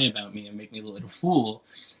to lie about me and make me look like a fool.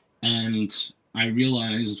 And I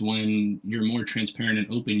realized when you're more transparent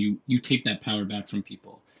and open, you take that power back from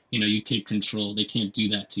people. You take control. They can't do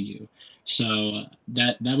that to you. So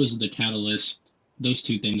that was the catalyst. Those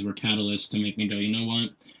two things were catalysts to make me go, you know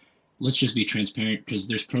what? Let's just be transparent, because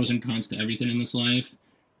there's pros and cons to everything in this life.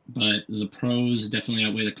 But the pros definitely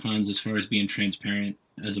outweigh the cons as far as being transparent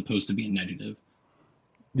as opposed to being negative.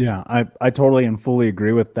 Yeah, I totally and fully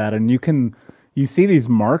agree with that. And you see these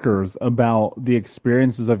markers about the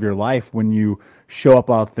experiences of your life when you show up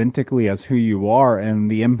authentically as who you are and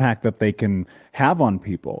the impact that they can have on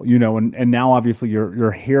people, and now obviously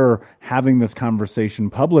you're here having this conversation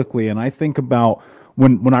publicly. And I think about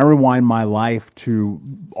when I rewind my life to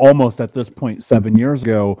almost at this point 7 years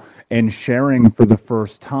ago and sharing for the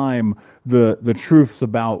first time the truths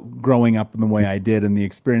about growing up in the way I did and the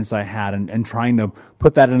experience I had, and trying to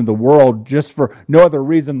put that into the world just for no other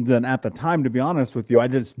reason than, at the time, to be honest with you, I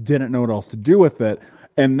just didn't know what else to do with it.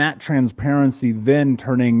 And that transparency then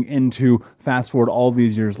turning into, fast forward all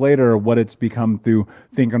these years later, what it's become through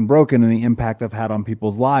Think Unbroken and the impact I've had on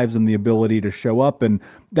people's lives and the ability to show up. And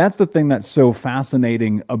that's the thing that's so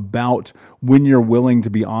fascinating about when you're willing to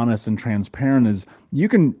be honest and transparent, is you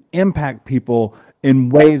can impact people in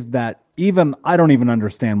ways that even I don't even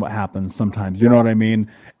understand what happens sometimes. You know what I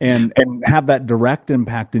mean? And have that direct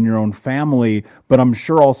impact in your own family, but I'm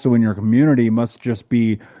sure also in your community must just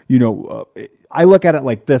be, I look at it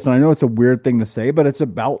like this, and I know it's a weird thing to say, but it's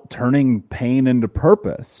about turning pain into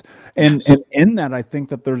purpose. And, Yes. and in that, I think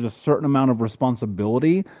that there's a certain amount of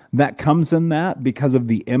responsibility that comes in that because of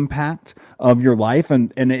the impact of your life,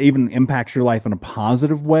 and it even impacts your life in a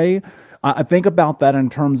positive way. I think about that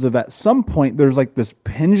in terms of, at some point there's like this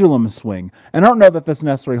pendulum swing. And I don't know that this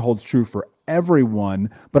necessarily holds true for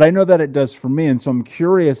everyone, but I know that it does for me. And so I'm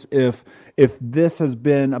curious if this has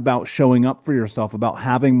been about showing up for yourself, about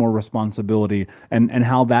having more responsibility, and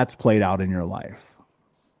how that's played out in your life.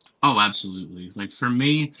 Oh, absolutely. Like for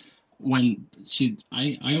me,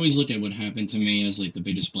 I always look at what happened to me as like the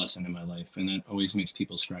biggest blessing in my life, and that always makes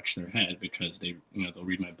people scratch their head, because they'll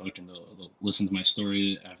read my book and they'll listen to my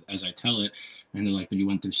story as I tell it, and they're like, "But you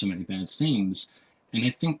went through so many bad things." And I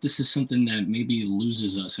think this is something that maybe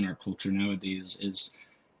loses us in our culture nowadays, is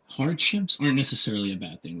hardships aren't necessarily a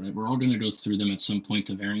bad thing, right? We're all going to go through them at some point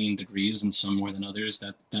to varying degrees, and some more than others.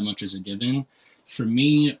 That much is a given. For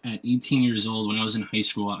me, at 18 years old, when I was in high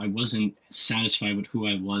school, I wasn't satisfied with who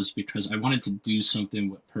I was, because I wanted to do something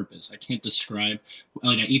with purpose. I can't describe,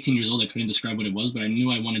 like at 18 years old, I couldn't describe what it was, but I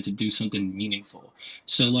knew I wanted to do something meaningful.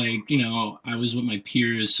 So like, I was with my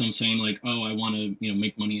peers, some saying like, oh, I want to,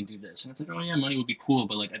 make money and do this. And it's like, oh yeah, money would be cool,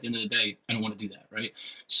 but like at the end of the day, I don't want to do that, right?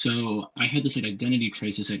 So I had this like identity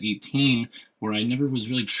crisis at 18, where I never was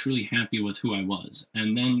really truly happy with who I was.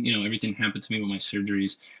 And then, everything happened to me with my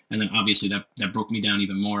surgeries. And then obviously that broke me down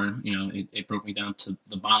even more. It broke me down to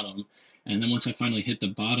the bottom. And then once I finally hit the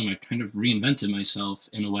bottom, I kind of reinvented myself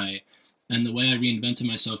in a way. And the way I reinvented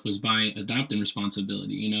myself was by adopting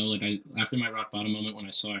responsibility. Like after my rock bottom moment, when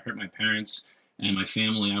I saw I hurt my parents and my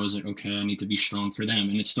family, I was like, okay, I need to be strong for them.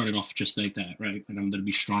 And it started off just like that, right? Like I'm going to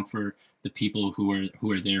be strong for the people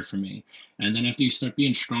who are there for me. And then after you start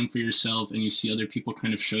being strong for yourself and you see other people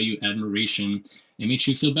kind of show you admiration, it makes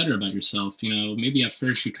you feel better about yourself. Maybe at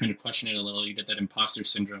first you kind of question it a little. You get that imposter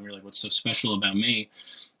syndrome. You're like, what's so special about me?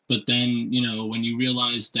 But then, when you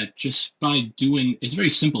realize that just by doing, it's very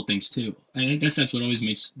simple things too. And I guess that's what always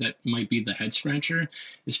that might be the head scratcher,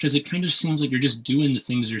 is because it kind of seems like you're just doing the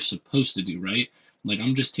things you're supposed to do, right? Like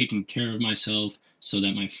I'm just taking care of myself so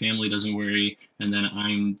that my family doesn't worry. And then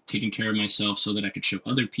I'm taking care of myself so that I could show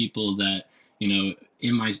other people that,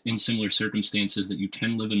 in similar circumstances, that you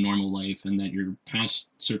can live a normal life, and that your past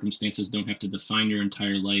circumstances don't have to define your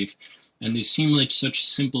entire life. And they seem like such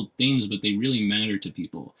simple things, but they really matter to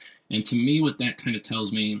people. And to me, what that kind of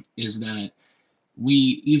tells me is that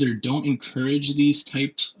we either don't encourage these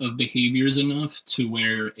types of behaviors enough to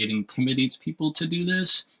where it intimidates people to do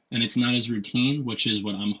this, and it's not as routine, which is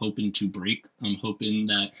what I'm hoping to break. I'm hoping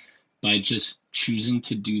that by just choosing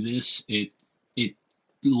to do this, it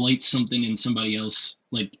lights something in somebody else,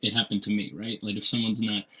 like it happened to me, right? Like if someone's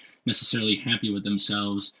not necessarily happy with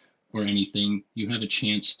themselves or anything, you have a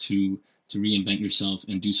chance to reinvent yourself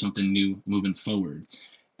and do something new moving forward.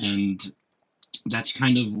 And that's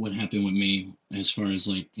kind of what happened with me as far as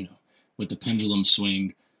like, with the pendulum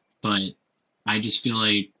swing. But I just feel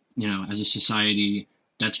like, as a society,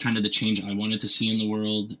 that's kind of the change I wanted to see in the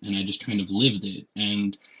world, and I just kind of lived it.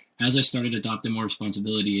 And as I started adopting more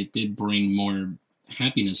responsibility, it did bring more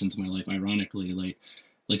happiness into my life, ironically.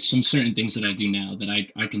 Like some certain things that I do now that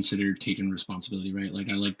I consider taking responsibility, right? Like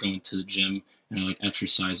I like going to the gym and I like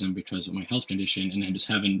exercising because of my health condition, and then just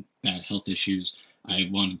having bad health issues. I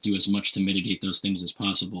want to do as much to mitigate those things as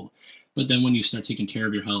possible. But then when you start taking care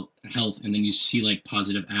of your health, and then you see like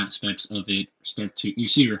positive aspects of it you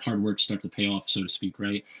see your hard work start to pay off, so to speak,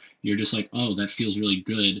 right? You're just like, oh, that feels really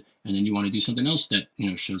good. And then you want to do something else that,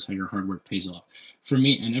 shows how your hard work pays off. For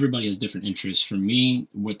me, and everybody has different interests. For me,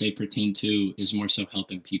 what they pertain to is more so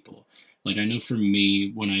helping people. Like I know for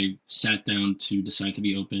me, when I sat down to decide to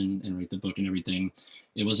be open and write the book and everything,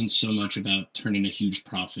 it wasn't so much about turning a huge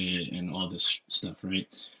profit and all this stuff,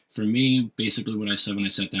 right? For me, basically what I said when I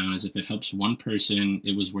sat down is if it helps one person,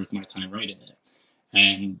 it was worth my time writing it.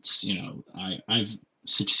 And, I've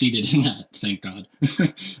succeeded in that, thank God.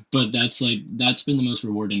 But that's been the most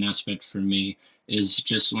rewarding aspect for me, is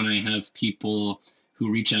just when I have people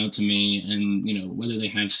who reach out to me and, whether they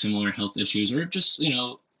have similar health issues or just,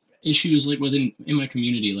 issues like in my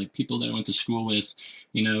community, like people that I went to school with,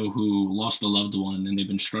 who lost a loved one and they've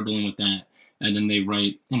been struggling with that. And then they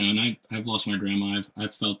write, and I've lost my grandma.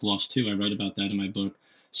 I've felt lost too. I write about that in my book.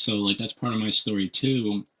 So like that's part of my story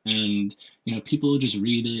too. And, people will just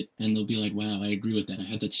read it and they'll be like, wow, I agree with that. I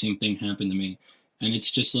had that same thing happen to me. And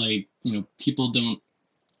it's just like, people don't,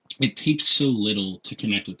 it takes so little to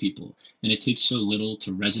connect with people, and it takes so little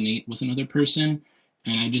to resonate with another person.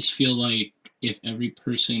 And I just feel like if every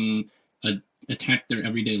person attacked their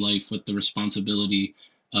everyday life with the responsibility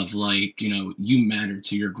of like, you matter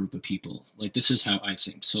to your group of people. Like this is how I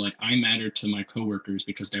think. So like I matter to my coworkers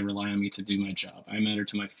because they rely on me to do my job. I matter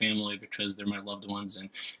to my family because they're my loved ones, and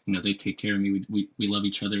they take care of me. We love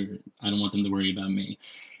each other. I don't want them to worry about me.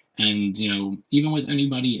 And even with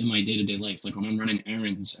anybody in my day-to-day life, like when I'm running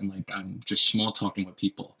errands and like I'm just small talking with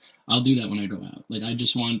people, I'll do that when I go out. Like I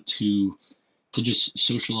just want to just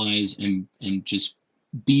socialize and just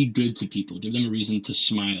be good to people, give them a reason to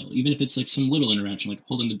smile, even if it's like some little interaction, like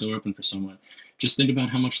holding the door open for someone. Just think about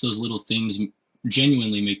how much those little things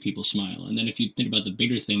genuinely make people smile. And then if you think about the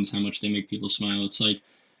bigger things, how much they make people smile, it's like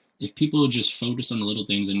if people just focused on the little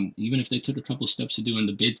things, and even if they took a couple steps to doing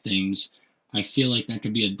the big things, I feel like that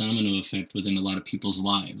could be a domino effect within a lot of people's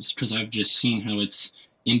lives, because I've just seen how it's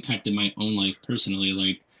impacted my own life personally.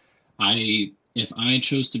 Like if I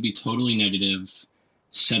chose to be totally negative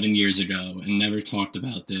 7 years ago and never talked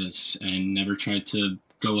about this and never tried to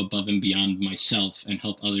go above and beyond myself and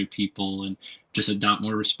help other people and just adopt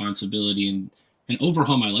more responsibility and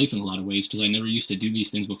overhaul my life in a lot of ways, because I never used to do these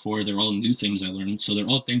things before. They're all new things I learned. So they're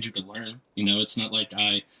all things you could learn. It's not like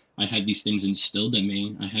I had these things instilled in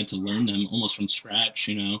me. I had to learn them almost from scratch,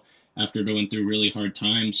 after going through really hard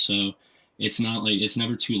times. So it's not like it's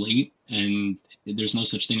never too late, and there's no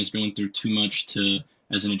such thing as going through too much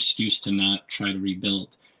as an excuse to not try to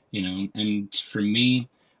rebuild, And for me,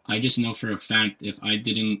 I just know for a fact if I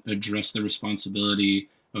didn't address the responsibility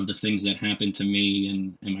of the things that happened to me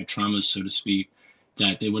and my traumas, so to speak,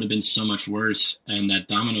 that they would have been so much worse, and that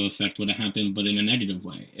domino effect would have happened, but in a negative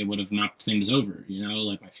way. It would have knocked things over,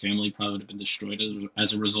 like my family probably would have been destroyed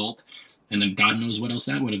as a result. And then God knows what else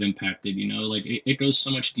that would have impacted, like it goes so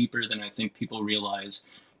much deeper than I think people realize.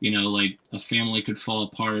 Like a family could fall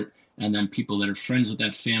apart, and then people that are friends with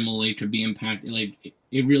that family could be impacted. Like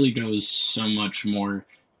it really goes so much more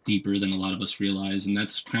deeper than a lot of us realize. And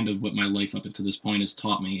that's kind of what my life up until this point has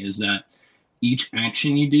taught me, is that each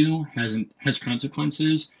action you do has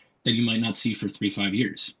consequences that you might not see for 3-5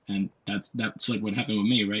 years. And that's like what happened with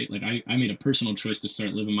me, right? Like I made a personal choice to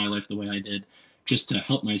start living my life the way I did, just to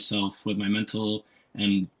help myself with my mental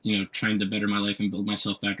and, trying to better my life and build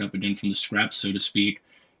myself back up again from the scraps, so to speak.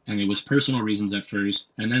 And it was personal reasons at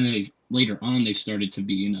first. And then later on, they started to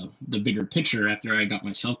be, the bigger picture after I got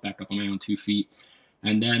myself back up on my own 2 feet.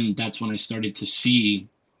 And then that's when I started to see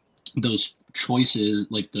those choices,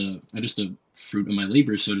 like the fruit of my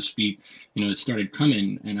labor, so to speak, it started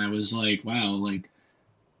coming. And I was like, wow, like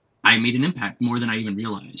I made an impact more than I even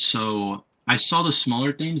realized. So I saw the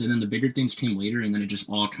smaller things, and then the bigger things came later, and then it just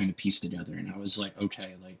all kind of pieced together. And I was like,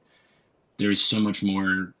 okay, like there's so much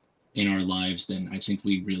more in our lives than I think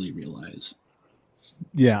we really realize.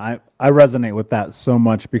 Yeah, I resonate with that so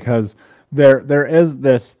much because there is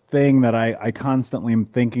this thing that I constantly am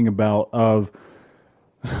thinking about of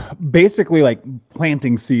basically like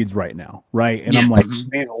planting seeds right now, right? And Yeah. I'm like,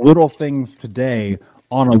 these little things today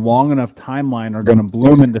on a long enough timeline are going to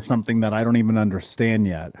bloom into something that I don't even understand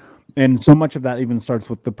yet. And so much of that even starts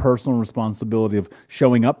with the personal responsibility of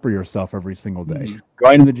showing up for yourself every single day, Hmm.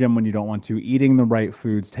 going to the gym when you don't want to, eating the right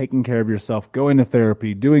foods, taking care of yourself, going to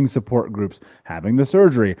therapy, doing support groups, having the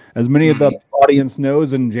surgery. As many of the Hmm. audience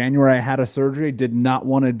knows, in January I had a surgery, did not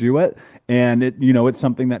want to do it. And it's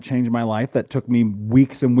something that changed my life that took me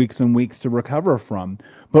weeks and weeks and weeks to recover from.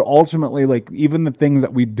 But ultimately, like even the things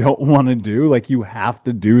that we don't want to do, like you have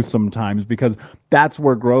to do sometimes because that's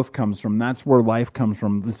where growth comes from. That's where life comes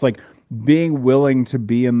from. It's like being willing to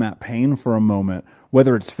be in that pain for a moment,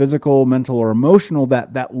 whether it's physical, mental, or emotional,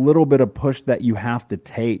 that little bit of push that you have to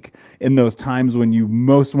take in those times when you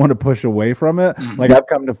most want to push away from it. Like Hmm. I've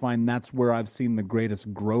come to find that's where I've seen the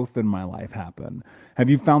greatest growth in my life happen. Have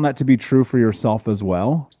you found that to be true for yourself as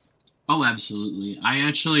well? Oh, absolutely.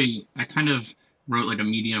 I kind of wrote like a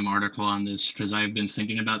Medium article on this because I've been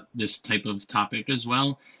thinking about this type of topic as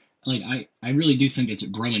well. Like I really do think it's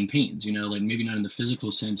growing pains, like maybe not in the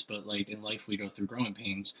physical sense, but like in life we go through growing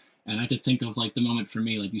pains. And I could think of like the moment for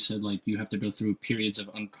me, like you said, like you have to go through periods of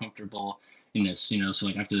uncomfortableness. So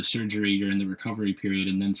like after the surgery, you're in the recovery period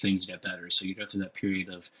and then things get better. So you go through that period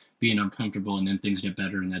of being uncomfortable and then things get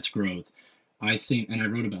better and that's growth. I think, and I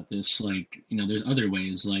wrote about this, like, there's other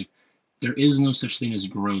ways, like there is no such thing as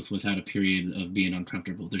growth without a period of being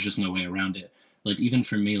uncomfortable. There's just no way around it. Like even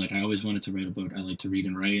for me, like I always wanted to write a book. I like to read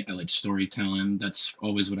and write. I like storytelling. That's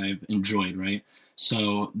always what I've enjoyed, right?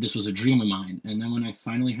 So this was a dream of mine. And then when I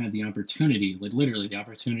finally had the opportunity, like literally the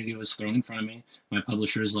opportunity was thrown in front of me, my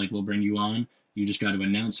publisher is like, we'll bring you on. You just got to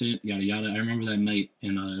announce it, yada yada. I remember that night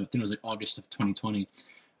in I think it was like August of 2020.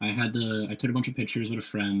 I took a bunch of pictures with a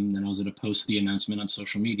friend, and I was going to post the announcement on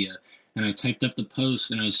social media. And I typed up the post,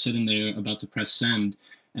 and I was sitting there about to press send,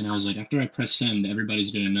 and I was like, after I press send, everybody's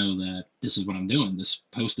going to know that this is what I'm doing. This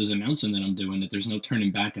post is announcing that I'm doing it. There's no turning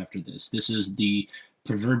back after this. This is the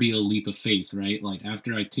proverbial leap of faith, right? Like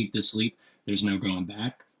after I take this leap, there's no going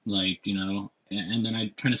back. And then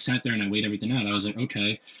I kind of sat there and I weighed everything out. I was like,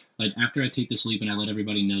 okay, like after I take this leap and I let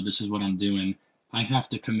everybody know this is what I'm doing, I have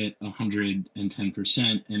to commit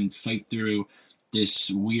 110% and fight through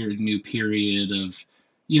this weird new period of,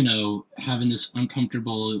 having this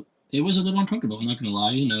uncomfortable. It was a little uncomfortable, I'm not going to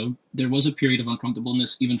lie. There was a period of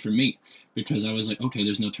uncomfortableness even for me because I was like, okay,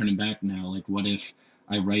 there's no turning back now. Like, what if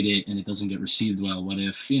I write it and it doesn't get received well? What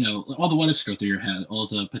if, all the what ifs go through your head, all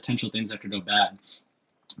the potential things that could go bad.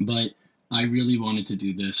 But I really wanted to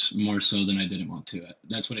do this more so than I didn't want to.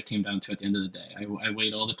 That's what it came down to at the end of the day. I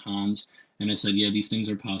weighed all the cons and I said, yeah, these things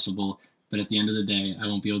are possible. But at the end of the day, I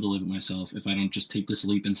won't be able to live with myself if I don't just take this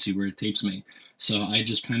leap and see where it takes me. So I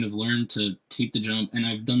just kind of learned to take the jump. And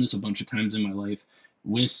I've done this a bunch of times in my life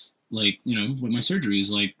with with my surgeries,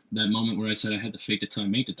 like that moment where I said I had to fake it till I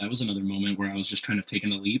make it. That was another moment where I was just kind of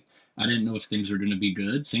taking a leap. I didn't know if things were going to be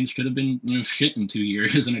good. Things could have been, shit in 2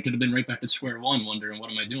 years, and I could have been right back at square one, wondering what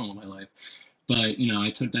am I doing with my life. But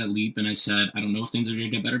I took that leap and I said, I don't know if things are going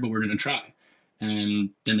to get better, but we're going to try. And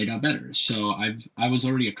then they got better. So I was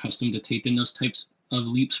already accustomed to taking those types of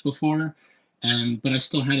leaps before, and but I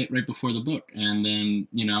still had it right before the book. And then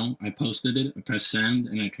I posted it, I pressed send,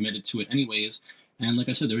 and I committed to it anyways. And like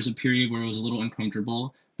I said, there was a period where it was a little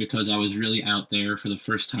uncomfortable because I was really out there for the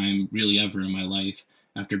first time, really ever in my life,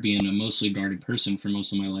 after being a mostly guarded person for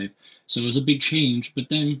most of my life. So it was a big change. But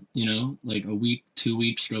then, like a week, 2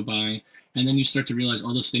 weeks go by, and then you start to realize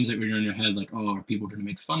all those things that were in your head, like, oh, are people going to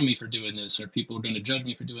make fun of me for doing this? Are people going to judge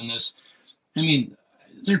me for doing this? I mean,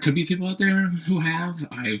 there could be people out there who have.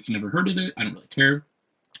 I've never heard of it. I don't really care.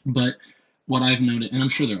 But what I've noticed, and I'm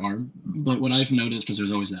sure there are, but what I've noticed, because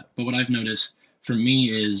there's always that, but what I've noticed for me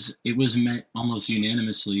is it was met almost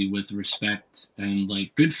unanimously with respect and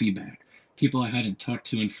like good feedback. People I hadn't talked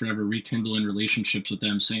to in forever, rekindling relationships with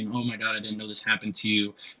them, saying, "Oh my God, I didn't know this happened to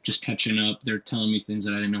you." Just catching up. They're telling me things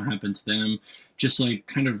that I didn't know happened to them. Just like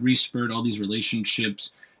kind of respurred all these relationships.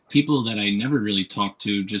 People that I never really talked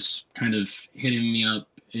to, just kind of hitting me up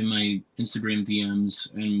in my Instagram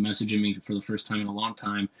DMs and messaging me for the first time in a long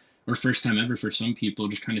time, or first time ever for some people,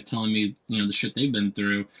 just kind of telling me, the shit they've been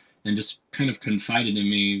through and just kind of confided in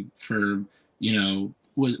me for,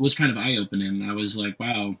 was kind of eye opening. I was like,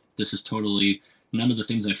 wow, this is totally none of the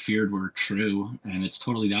things I feared were true. And it's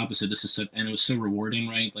totally the opposite. And it was so rewarding,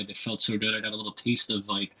 right? Like it felt so good. I got a little taste of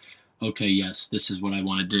like, okay, yes, this is what I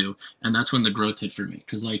want to do. And that's when the growth hit for me.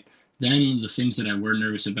 Cause like then the things that I were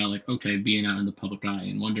nervous about, like, okay, being out in the public eye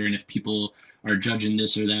and wondering if people are judging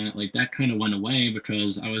this or that, like that kind of went away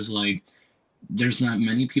because I was like, there's not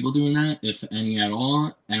many people doing that, if any at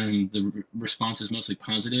all, and the response is mostly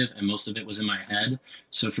positive, and most of it was in my head.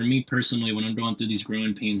 So for me personally, when I'm going through these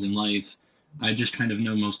growing pains in life, I just kind of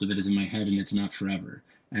know most of it is in my head, and it's not forever.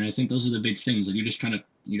 And I think those are the big things. Like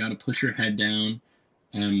you got to push your head down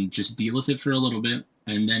and just deal with it for a little bit,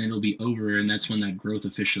 and then it'll be over, and that's when that growth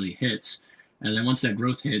officially hits. And then once that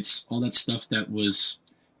growth hits, all that stuff that was,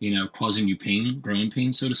 causing you pain, growing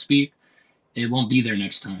pain, so to speak, it won't be there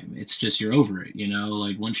next time. It's just you're over it,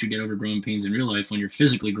 like once you get over growing pains in real life, when you're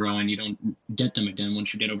physically growing, you don't get them again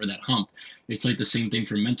once you get over that hump. It's like the same thing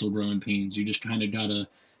for mental growing pains. You just kind of gotta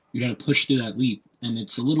push through that leap. And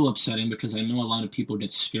it's a little upsetting because I know a lot of people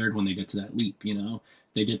get scared when they get to that leap,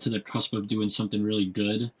 they get to the cusp of doing something really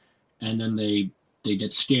good, and then they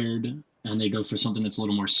get scared and they go for something that's a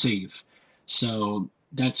little more safe. So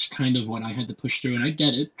that's kind of what I had to push through. And I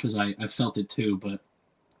get it because I felt it too, but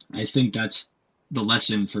I think that's the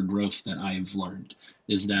lesson for growth that I've learned,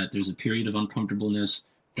 is that there's a period of uncomfortableness,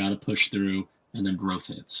 got to push through, and then growth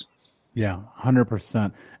hits. Yeah,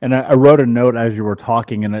 100%. And I wrote a note as you were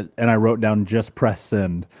talking, and I wrote down just press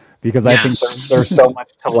send, because I think there's so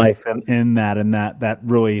much to life in that, and that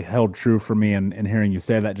really held true for me in hearing you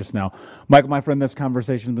say that just now. Michael, my friend, this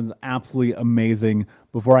conversation has been absolutely amazing.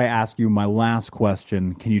 Before I ask you my last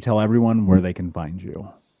question, can you tell everyone where they can find you?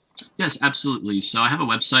 Yes, absolutely. So I have a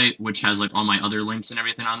website which has like all my other links and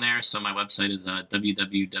everything on there. So my website is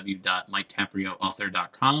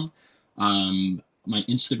www.mikecaprioauthor.com. My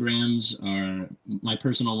Instagrams are my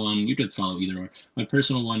personal one. You could follow either or. My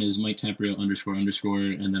personal one is Mike Caprio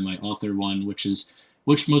 __, and then my author one, which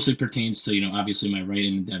mostly pertains to, obviously my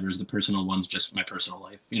writing endeavors. The personal one's just my personal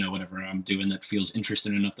life, whatever I'm doing that feels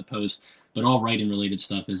interesting enough to post. But all writing related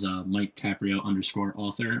stuff is Mike Caprio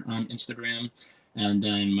 _author on Instagram. And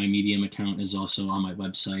then my Medium account is also on my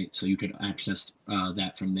website, so you could access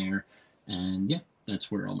that from there. And yeah,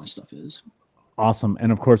 that's where all my stuff is. Awesome.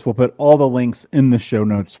 And of course, we'll put all the links in the show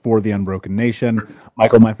notes for the Unbroken Nation.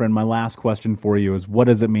 Michael, my friend, my last question for you is, what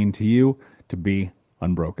does it mean to you to be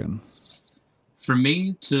unbroken? For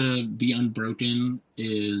me, to be unbroken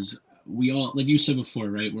is, we all, like you said before,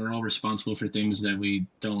 right? We're all responsible for things that we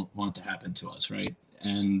don't want to happen to us, right?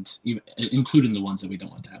 And even, including the ones that we don't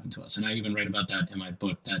want to happen to us. And I even write about that in my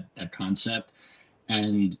book, that concept.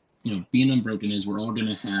 And, being unbroken is, we're all going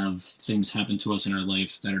to have things happen to us in our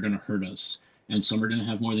life that are going to hurt us. And some are going to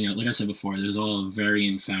have more than, like I said before, there's all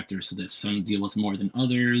varying factors to this. Some deal with more than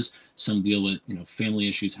others. Some deal with, family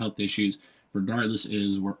issues, health issues. Regardless,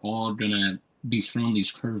 we're all going to be thrown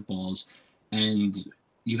these curveballs. And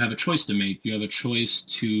you have a choice to make. You have a choice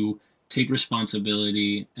to take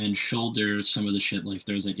responsibility and shoulder some of the shit life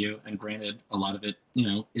throws at you. And granted, a lot of it,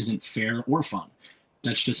 isn't fair or fun.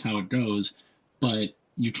 That's just how it goes. But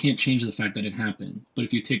you can't change the fact that it happened. But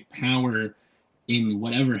if you take power in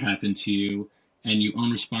whatever happened to you, and you own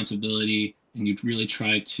responsibility, and you really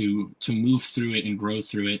try to move through it and grow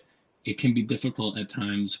through it, it can be difficult at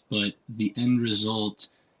times, but the end result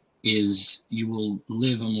is you will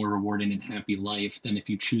live a more rewarding and happy life than if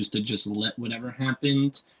you choose to just let whatever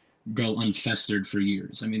happened go unfestered for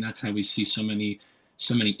years. I mean, that's how we see so many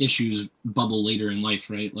issues bubble later in life,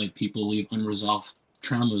 right? Like people leave unresolved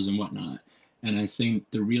traumas and whatnot. And I think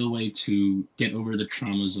the real way to get over the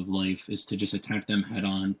traumas of life is to just attack them head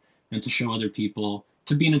on, and to show other people,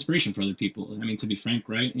 to be an inspiration for other people. I mean, to be frank,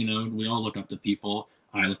 right? We all look up to people.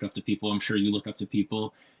 I look up to people. I'm sure you look up to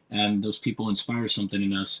people. And those people inspire something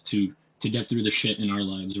in us to get through the shit in our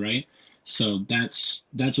lives, right? So that's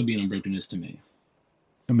what being unbroken is to me.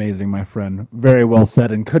 Amazing, my friend. Very well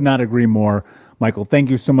said, and could not agree more. Michael, thank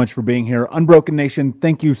you so much for being here. Unbroken Nation,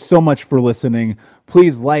 thank you so much for listening.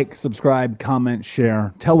 Please like, subscribe, comment,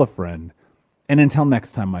 share, tell a friend. And until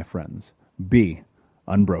next time, my friends, be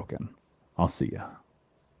unbroken. I'll see you.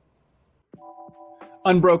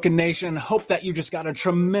 Unbroken Nation, hope that you just got a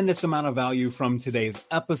tremendous amount of value from today's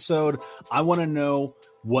episode. I want to know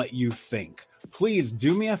what you think. Please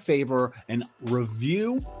do me a favor and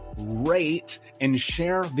review, rate, and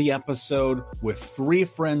share the episode with 3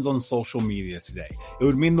 friends on social media today. It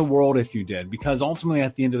would mean the world if you did, because ultimately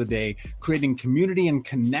at the end of the day, creating community and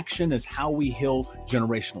connection is how we heal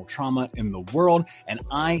generational trauma in the world. And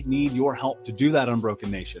I need your help to do that,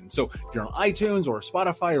 Unbroken Nation. So if you're on iTunes or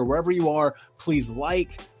Spotify or wherever you are, please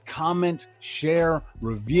like, comment, share,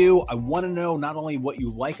 review. I want to know not only what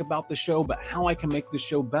you like about the show, but how I can make the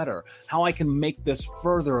show better, how I can make this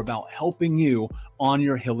further about helping you on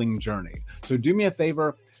your healing journey. So do me a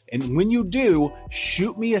favor, And when you do,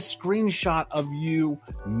 shoot me a screenshot of you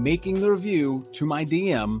making the review to my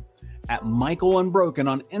DM at Michael Unbroken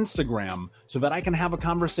on Instagram so that I can have a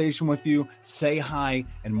conversation with you, say hi,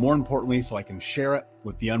 and more importantly, so I can share it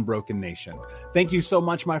with the Unbroken Nation. Thank you so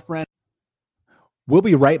much, my friend. We'll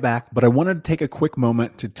be right back, but I wanted to take a quick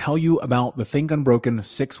moment to tell you about the Think Unbroken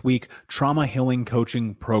 6-week trauma healing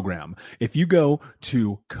coaching program. If you go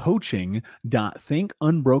to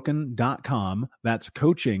coaching.thinkunbroken.com, that's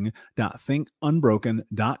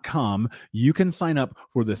coaching.thinkunbroken.com, you can sign up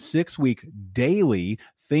for the 6-week daily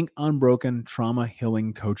Think Unbroken Trauma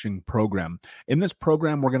Healing Coaching Program. In this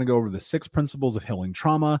program, we're going to go over the 6 principles of healing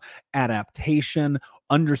trauma, adaptation,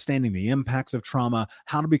 understanding the impacts of trauma,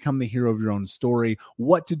 how to become the hero of your own story,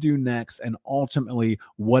 what to do next, and ultimately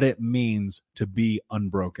what it means to be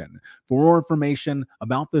unbroken. For more information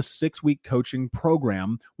about this 6-week coaching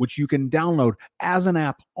program, which you can download as an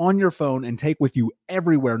app on your phone and take with you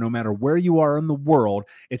everywhere, no matter where you are in the world,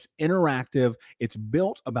 it's interactive. It's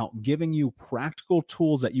built about giving you practical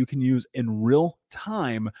tools that you can use in real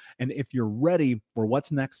time. And if you're ready for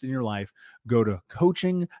what's next in your life, go to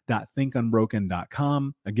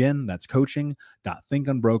coaching.thinkunbroken.com. Again, that's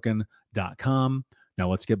coaching.thinkunbroken.com. Now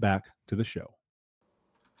let's get back to the show.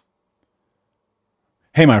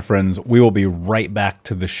 Hey, my friends, we will be right back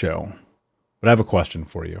to the show. But I have a question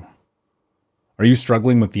for you. Are you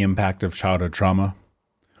struggling with the impact of childhood trauma?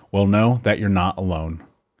 Well, know that you're not alone.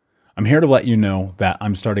 I'm here to let you know that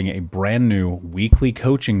I'm starting a brand new weekly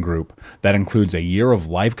coaching group that includes a year of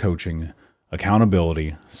live coaching,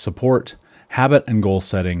 accountability, support, habit and goal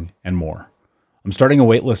setting, and more. I'm starting a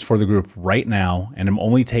waitlist for the group right now, and I'm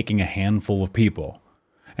only taking a handful of people.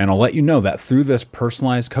 And I'll let you know that through this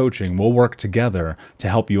personalized coaching, we'll work together to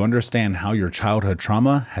help you understand how your childhood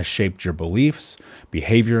trauma has shaped your beliefs,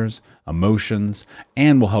 behaviors, emotions,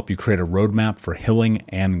 and will help you create a roadmap for healing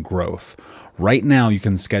and growth. Right now, you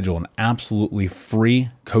can schedule an absolutely free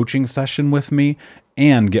coaching session with me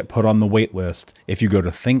and get put on the wait list if you go to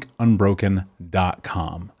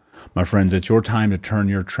thinkunbroken.com. My friends, it's your time to turn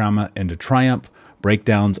your trauma into triumph,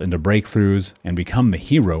 breakdowns into breakthroughs, and become the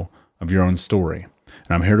hero of your own story.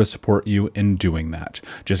 And I'm here to support you in doing that.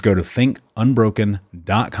 Just go to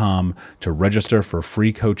thinkunbroken.com to register for a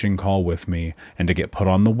free coaching call with me and to get put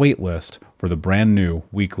on the wait list for the brand new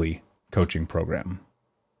weekly coaching program.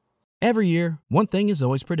 Every year, one thing is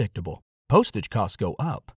always predictable. Postage costs go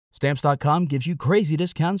up. Stamps.com gives you crazy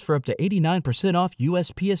discounts for up to 89% off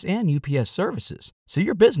USPS and UPS services, so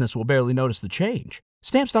your business will barely notice the change.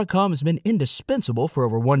 Stamps.com has been indispensable for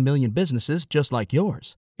over 1 million businesses just like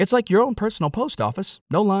yours. It's like your own personal post office.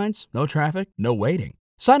 No lines, no traffic, no waiting.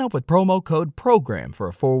 Sign up with promo code PROGRAM for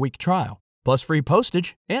a 4-week trial, plus free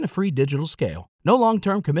postage and a free digital scale. No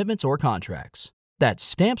long-term commitments or contracts. That's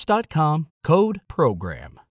Stamps.com, code PROGRAM.